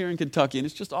 especially here in Kentucky, and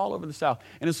it's just all over the South.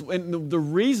 And the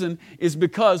reason is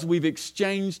because we've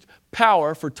exchanged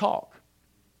power for talk.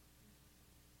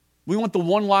 We want the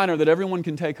one-liner that everyone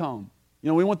can take home.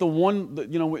 We want the one,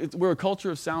 we're a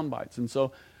culture of sound bites. And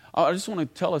so I just want to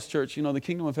tell us, church, the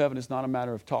kingdom of heaven is not a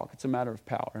matter of talk, it's a matter of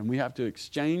power. And we have to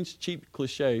exchange cheap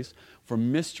cliches for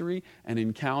mystery and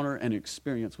encounter and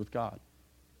experience with God.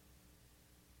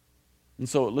 And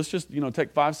so let's just,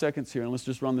 take 5 seconds here and let's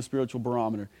just run the spiritual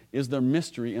barometer. Is there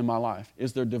mystery in my life?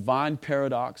 Is there divine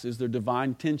paradox? Is there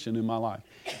divine tension in my life?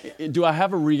 Do I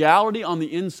have a reality on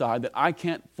the inside that I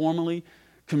can't formally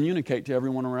communicate to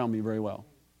everyone around me very well?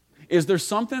 Is there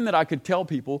something that I could tell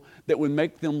people that would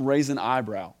make them raise an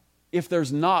eyebrow? If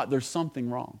there's not, there's something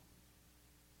wrong.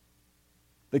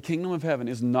 The kingdom of heaven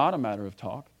is not a matter of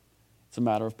talk. It's a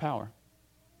matter of power.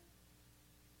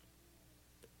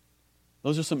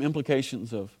 Those are some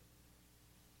implications of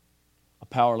a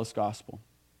powerless gospel.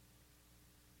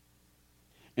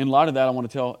 In light of that, I want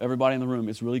to tell everybody in the room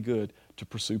it's really good to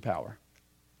pursue power.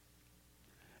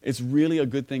 It's really a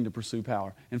good thing to pursue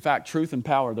power. In fact, truth and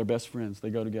power, they're best friends.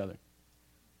 They go together.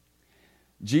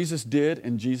 Jesus did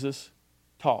and Jesus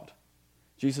taught.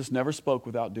 Jesus never spoke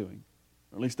without doing.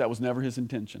 Or at least that was never His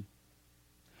intention.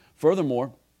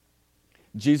 Furthermore,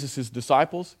 Jesus'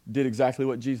 disciples did exactly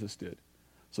what Jesus did.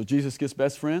 So Jesus gets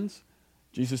best friends,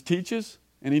 Jesus teaches,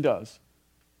 and He does.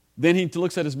 Then He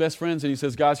looks at His best friends and He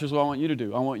says, guys, here's what I want you to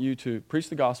do. I want you to preach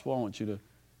the gospel. I want you to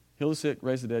heal the sick,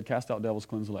 raise the dead, cast out devils,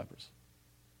 cleanse the lepers.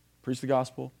 Preach the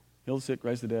gospel, heal the sick,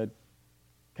 raise the dead,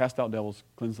 cast out devils,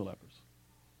 cleanse the lepers.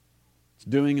 It's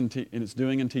doing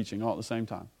and teaching all at the same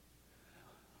time.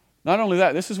 Not only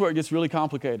that, this is where it gets really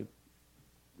complicated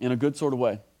in a good sort of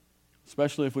way,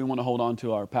 especially if we want to hold on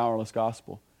to our powerless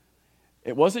gospel.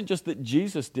 It wasn't just that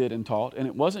Jesus did and taught, and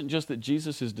it wasn't just that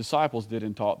Jesus' disciples did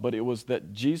and taught, but it was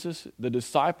that the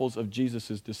disciples of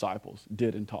Jesus' disciples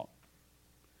did and taught.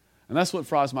 And that's what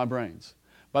fries my brains.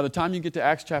 By the time you get to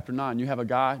Acts chapter 9, you have a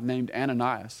guy named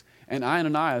Ananias. And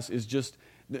Ananias is just,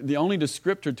 the only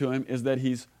descriptor to him is that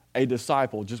he's a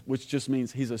disciple, which just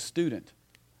means he's a student.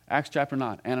 Acts chapter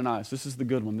 9, Ananias. This is the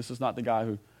good one. This is not the guy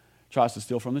who tries to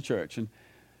steal from the church.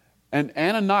 And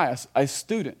Ananias, a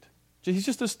student, he's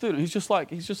just a student. He's just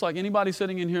like anybody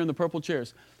sitting in here in the purple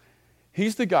chairs.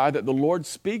 He's the guy that the Lord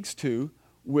speaks to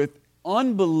with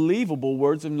unbelievable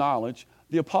words of knowledge.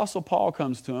 The Apostle Paul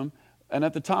comes to him And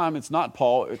at the time, it's not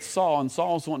Paul, it's Saul, and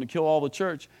Saul's wanting to kill all the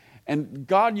church. And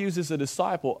God uses a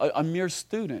disciple, a mere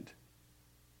student,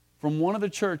 from one of the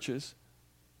churches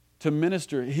to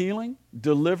minister healing,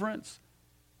 deliverance,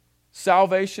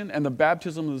 salvation, and the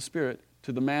baptism of the Spirit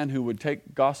to the man who would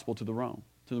take gospel to the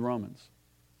Romans.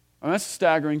 I mean, that's a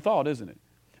staggering thought, isn't it?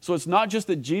 So it's not just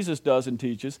that Jesus does and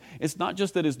teaches. It's not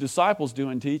just that his disciples do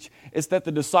and teach. It's that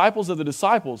the disciples of the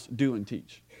disciples do and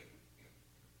teach.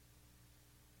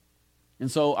 And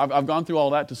so I've gone through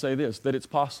all that to say this, that it's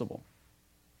possible.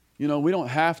 You know, we don't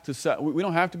have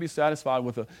to be satisfied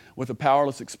with a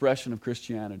powerless expression of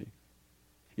Christianity.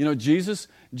 You know, Jesus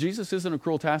isn't a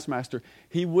cruel taskmaster.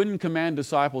 He wouldn't command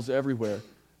disciples everywhere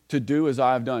to do as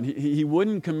I have done. He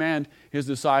wouldn't command his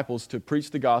disciples to preach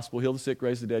the gospel, heal the sick,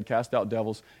 raise the dead, cast out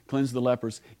devils, cleanse the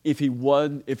lepers, if he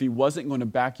wasn't going to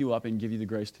back you up and give you the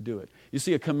grace to do it. You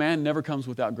see, a command never comes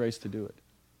without grace to do it.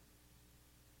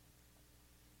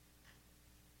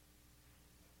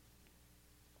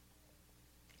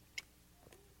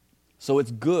 So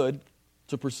it's good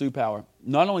to pursue power.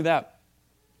 Not only that,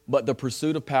 but the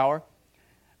pursuit of power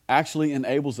actually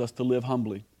enables us to live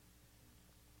humbly.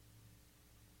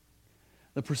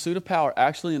 The pursuit of power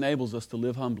actually enables us to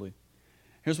live humbly.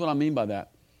 Here's what I mean by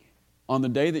that. On the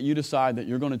day that you decide that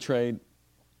you're going to trade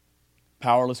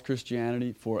powerless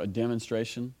Christianity for a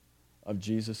demonstration of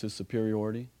Jesus'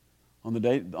 superiority, on the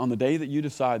day that you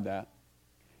decide that,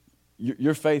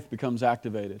 your faith becomes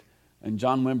activated. And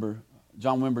John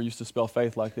Wimber used to spell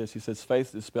faith like this. He says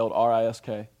faith is spelled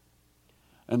R-I-S-K.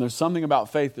 And there's something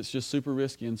about faith that's just super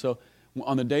risky. And so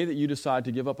on the day that you decide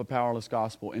to give up a powerless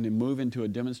gospel and to move into a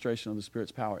demonstration of the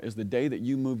Spirit's power is the day that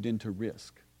you moved into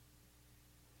risk.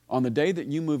 On the day that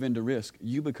you move into risk,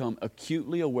 you become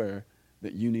acutely aware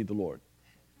that you need the Lord.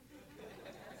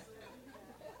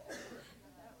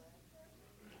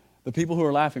 The people who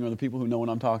are laughing are the people who know what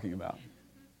I'm talking about.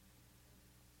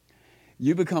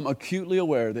 You become acutely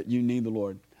aware that you need the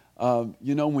Lord.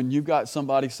 You know, when you've got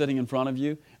somebody sitting in front of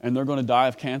you and they're going to die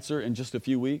of cancer in just a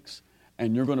few weeks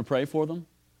and you're going to pray for them,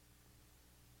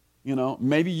 you know,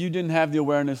 maybe you didn't have the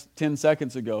awareness 10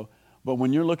 seconds ago, but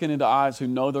when you're looking into eyes who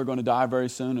know they're going to die very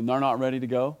soon and they're not ready to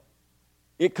go,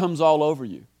 it comes all over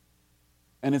you.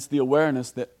 And it's the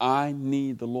awareness that I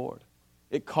need the Lord.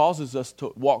 It causes us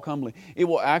to walk humbly. It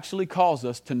will actually cause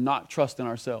us to not trust in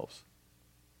ourselves.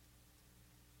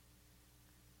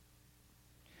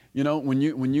 You know, when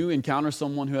you encounter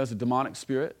someone who has a demonic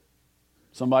spirit,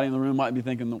 somebody in the room might be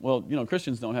thinking, well, you know,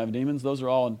 Christians don't have demons. Those are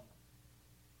all,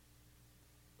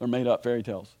 they're made up fairy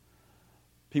tales.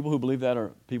 People who believe that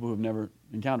are people who have never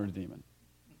encountered a demon.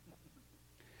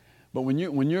 But when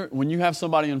you have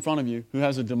somebody in front of you who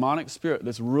has a demonic spirit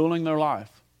that's ruling their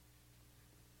life,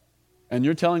 and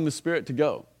you're telling the spirit to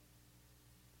go,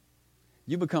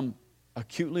 you become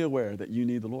acutely aware that you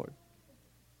need the Lord.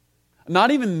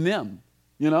 Not even them.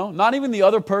 You know, not even the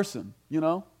other person, you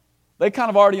know. They kind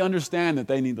of already understand that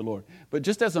they need the Lord. But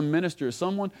just as a minister,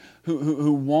 someone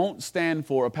who won't stand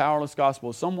for a powerless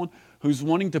gospel, someone who's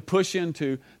wanting to push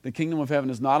into the kingdom of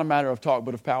heaven is not a matter of talk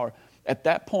but of power. At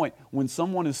that point, when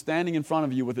someone is standing in front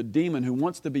of you with a demon who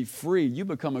wants to be free, you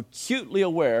become acutely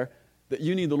aware that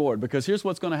you need the Lord. Because here's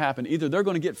what's going to happen. Either they're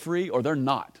going to get free or they're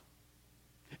not.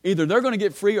 Either they're going to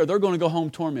get free or they're going to go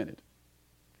home tormented.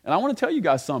 And I want to tell you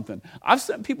guys something. I've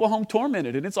sent people home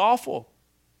tormented, and it's awful.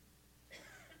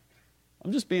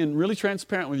 I'm just being really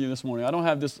transparent with you this morning. I don't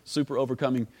have this super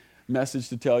overcoming message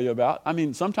to tell you about. I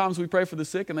mean, sometimes we pray for the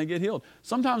sick and they get healed.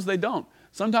 Sometimes they don't.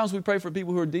 Sometimes we pray for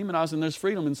people who are demonized and there's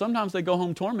freedom, and sometimes they go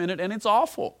home tormented, and it's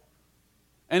awful.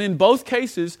 And in both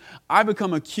cases, I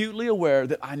become acutely aware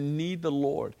that I need the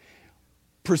Lord.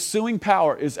 Pursuing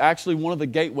power is actually one of the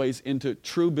gateways into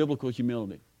true biblical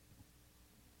humility.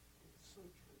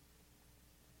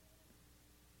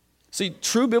 See,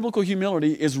 true biblical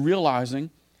humility is realizing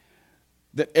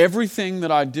that everything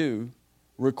that I do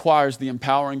requires the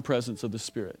empowering presence of the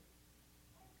Spirit.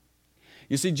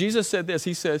 You see, Jesus said this.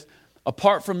 He says,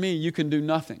 apart from me, you can do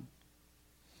nothing.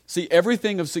 See,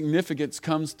 everything of significance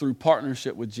comes through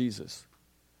partnership with Jesus.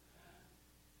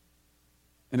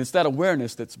 And it's that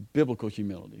awareness that's biblical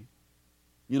humility.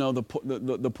 You know,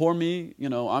 the poor me, you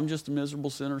know, I'm just a miserable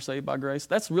sinner saved by grace.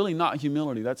 That's really not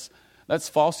humility. That's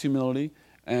false humility.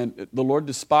 And the Lord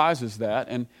despises that,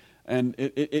 and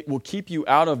it will keep you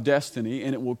out of destiny,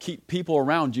 and it will keep people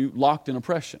around you locked in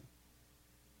oppression.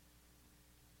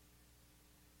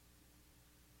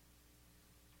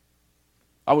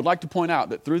 I would like to point out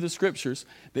that through the Scriptures,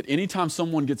 that anytime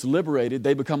someone gets liberated,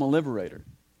 they become a liberator.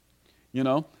 You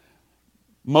know,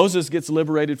 Moses gets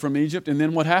liberated from Egypt, and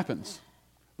then what happens?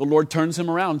 The Lord turns him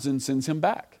around and sends him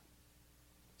back.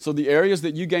 So the areas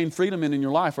that you gain freedom in your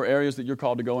life are areas that you're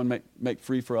called to go and make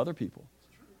free for other people.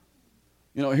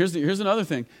 You know, here's another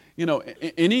thing. You know,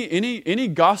 any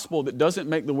gospel that doesn't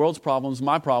make the world's problems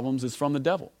my problems is from the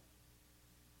devil.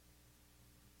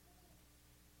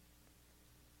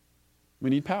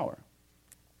 We need power.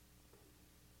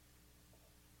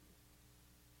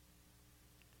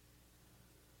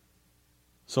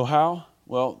 So how?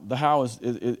 Well, the how is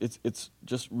it's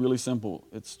just really simple.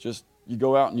 It's just you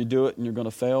go out and you do it, and you're going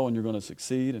to fail, and you're going to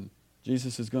succeed, and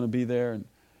Jesus is going to be there, and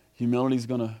humility is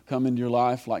going to come into your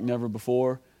life like never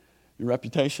before. Your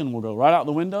reputation will go right out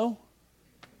the window,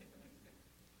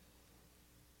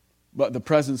 but the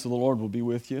presence of the Lord will be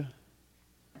with you.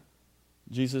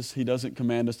 Jesus, he doesn't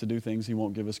command us to do things he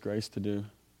won't give us grace to do.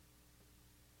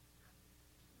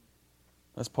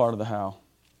 That's part of the how.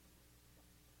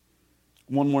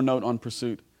 One more note on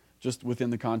pursuit, just within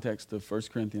the context of 1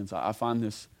 Corinthians. I find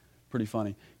this pretty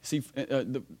funny. See,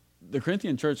 the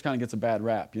Corinthian church kind of gets a bad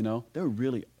rap, you know. They're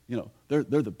really, you know, they're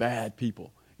the bad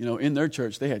people. You know, in their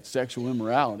church, they had sexual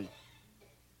immorality.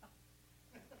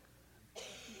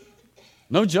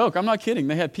 No joke, I'm not kidding.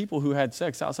 They had people who had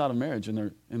sex outside of marriage in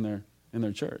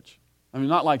their church. I mean,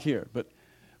 not like here,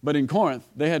 but in Corinth,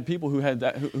 they had people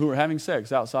who were having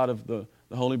sex outside of the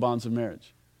holy bonds of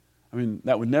marriage. I mean,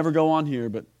 that would never go on here,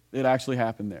 but it actually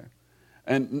happened there.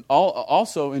 And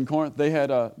also in Corinth, they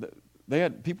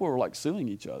had people who were like suing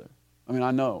each other. I mean,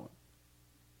 I know.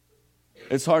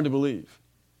 It's hard to believe.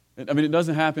 I mean, it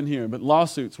doesn't happen here, but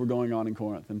lawsuits were going on in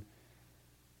Corinth,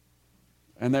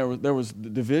 and there was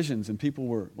divisions, and people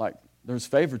were like, there was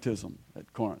favoritism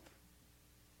at Corinth.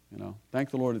 You know, thank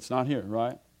the Lord it's not here,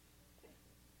 right?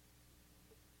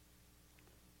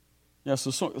 Yeah,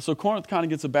 so Corinth kind of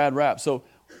gets a bad rap. So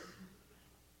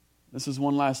this is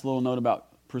one last little note about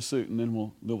pursuit, and then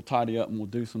we'll tidy up and we'll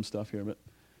do some stuff here. But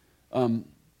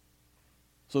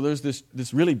so there's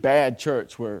this really bad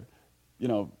church where, you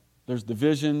know, there's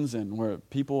divisions and where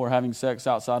people are having sex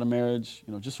outside of marriage,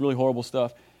 you know, just really horrible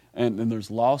stuff. And then there's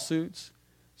lawsuits.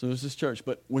 So there's this church.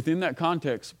 But within that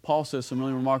context, Paul says some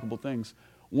really remarkable things.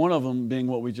 One of them being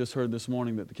what we just heard this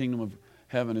morning, that the kingdom of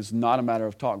heaven is not a matter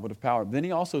of talk, but of power. Then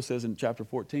he also says in chapter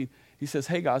 14, he says,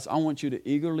 hey guys, I want you to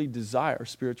eagerly desire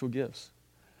spiritual gifts.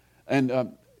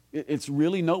 And it's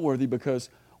really noteworthy because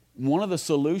one of the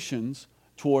solutions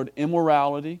toward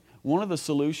immorality, one of the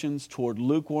solutions toward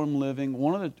lukewarm living,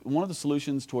 one of the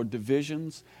solutions toward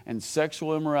divisions and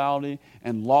sexual immorality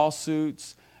and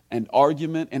lawsuits and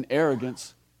argument and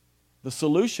arrogance, the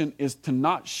solution is to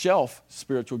not shelf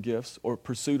spiritual gifts or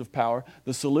pursuit of power.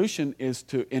 The solution is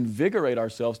to invigorate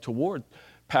ourselves toward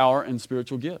power and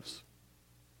spiritual gifts.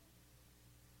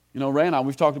 You know, Ray and I,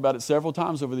 we've talked about it several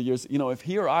times over the years. You know, if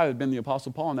he or I had been the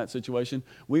Apostle Paul in that situation,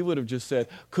 we would have just said,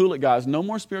 cool it, guys. No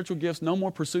more spiritual gifts, no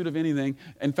more pursuit of anything.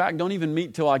 In fact, don't even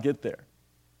meet till I get there.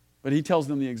 But he tells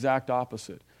them the exact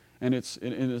opposite. And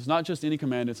it's not just any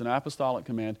command, it's an apostolic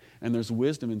command, and there's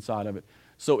wisdom inside of it.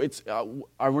 So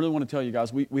I really want to tell you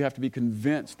guys, we have to be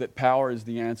convinced that power is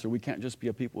the answer. We can't just be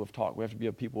a people of talk. We have to be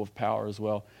a people of power as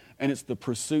well. And it's the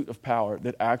pursuit of power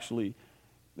that actually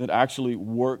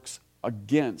works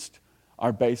against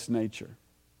our base nature.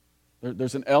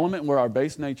 There's an element where our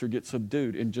base nature gets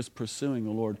subdued in just pursuing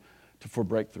the Lord for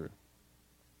breakthrough.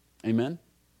 Amen?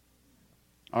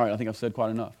 All right, I think I've said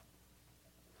quite enough.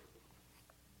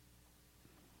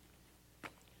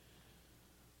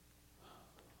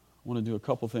 I want to do a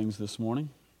couple things this morning.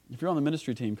 If you're on the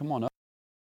ministry team, come on up.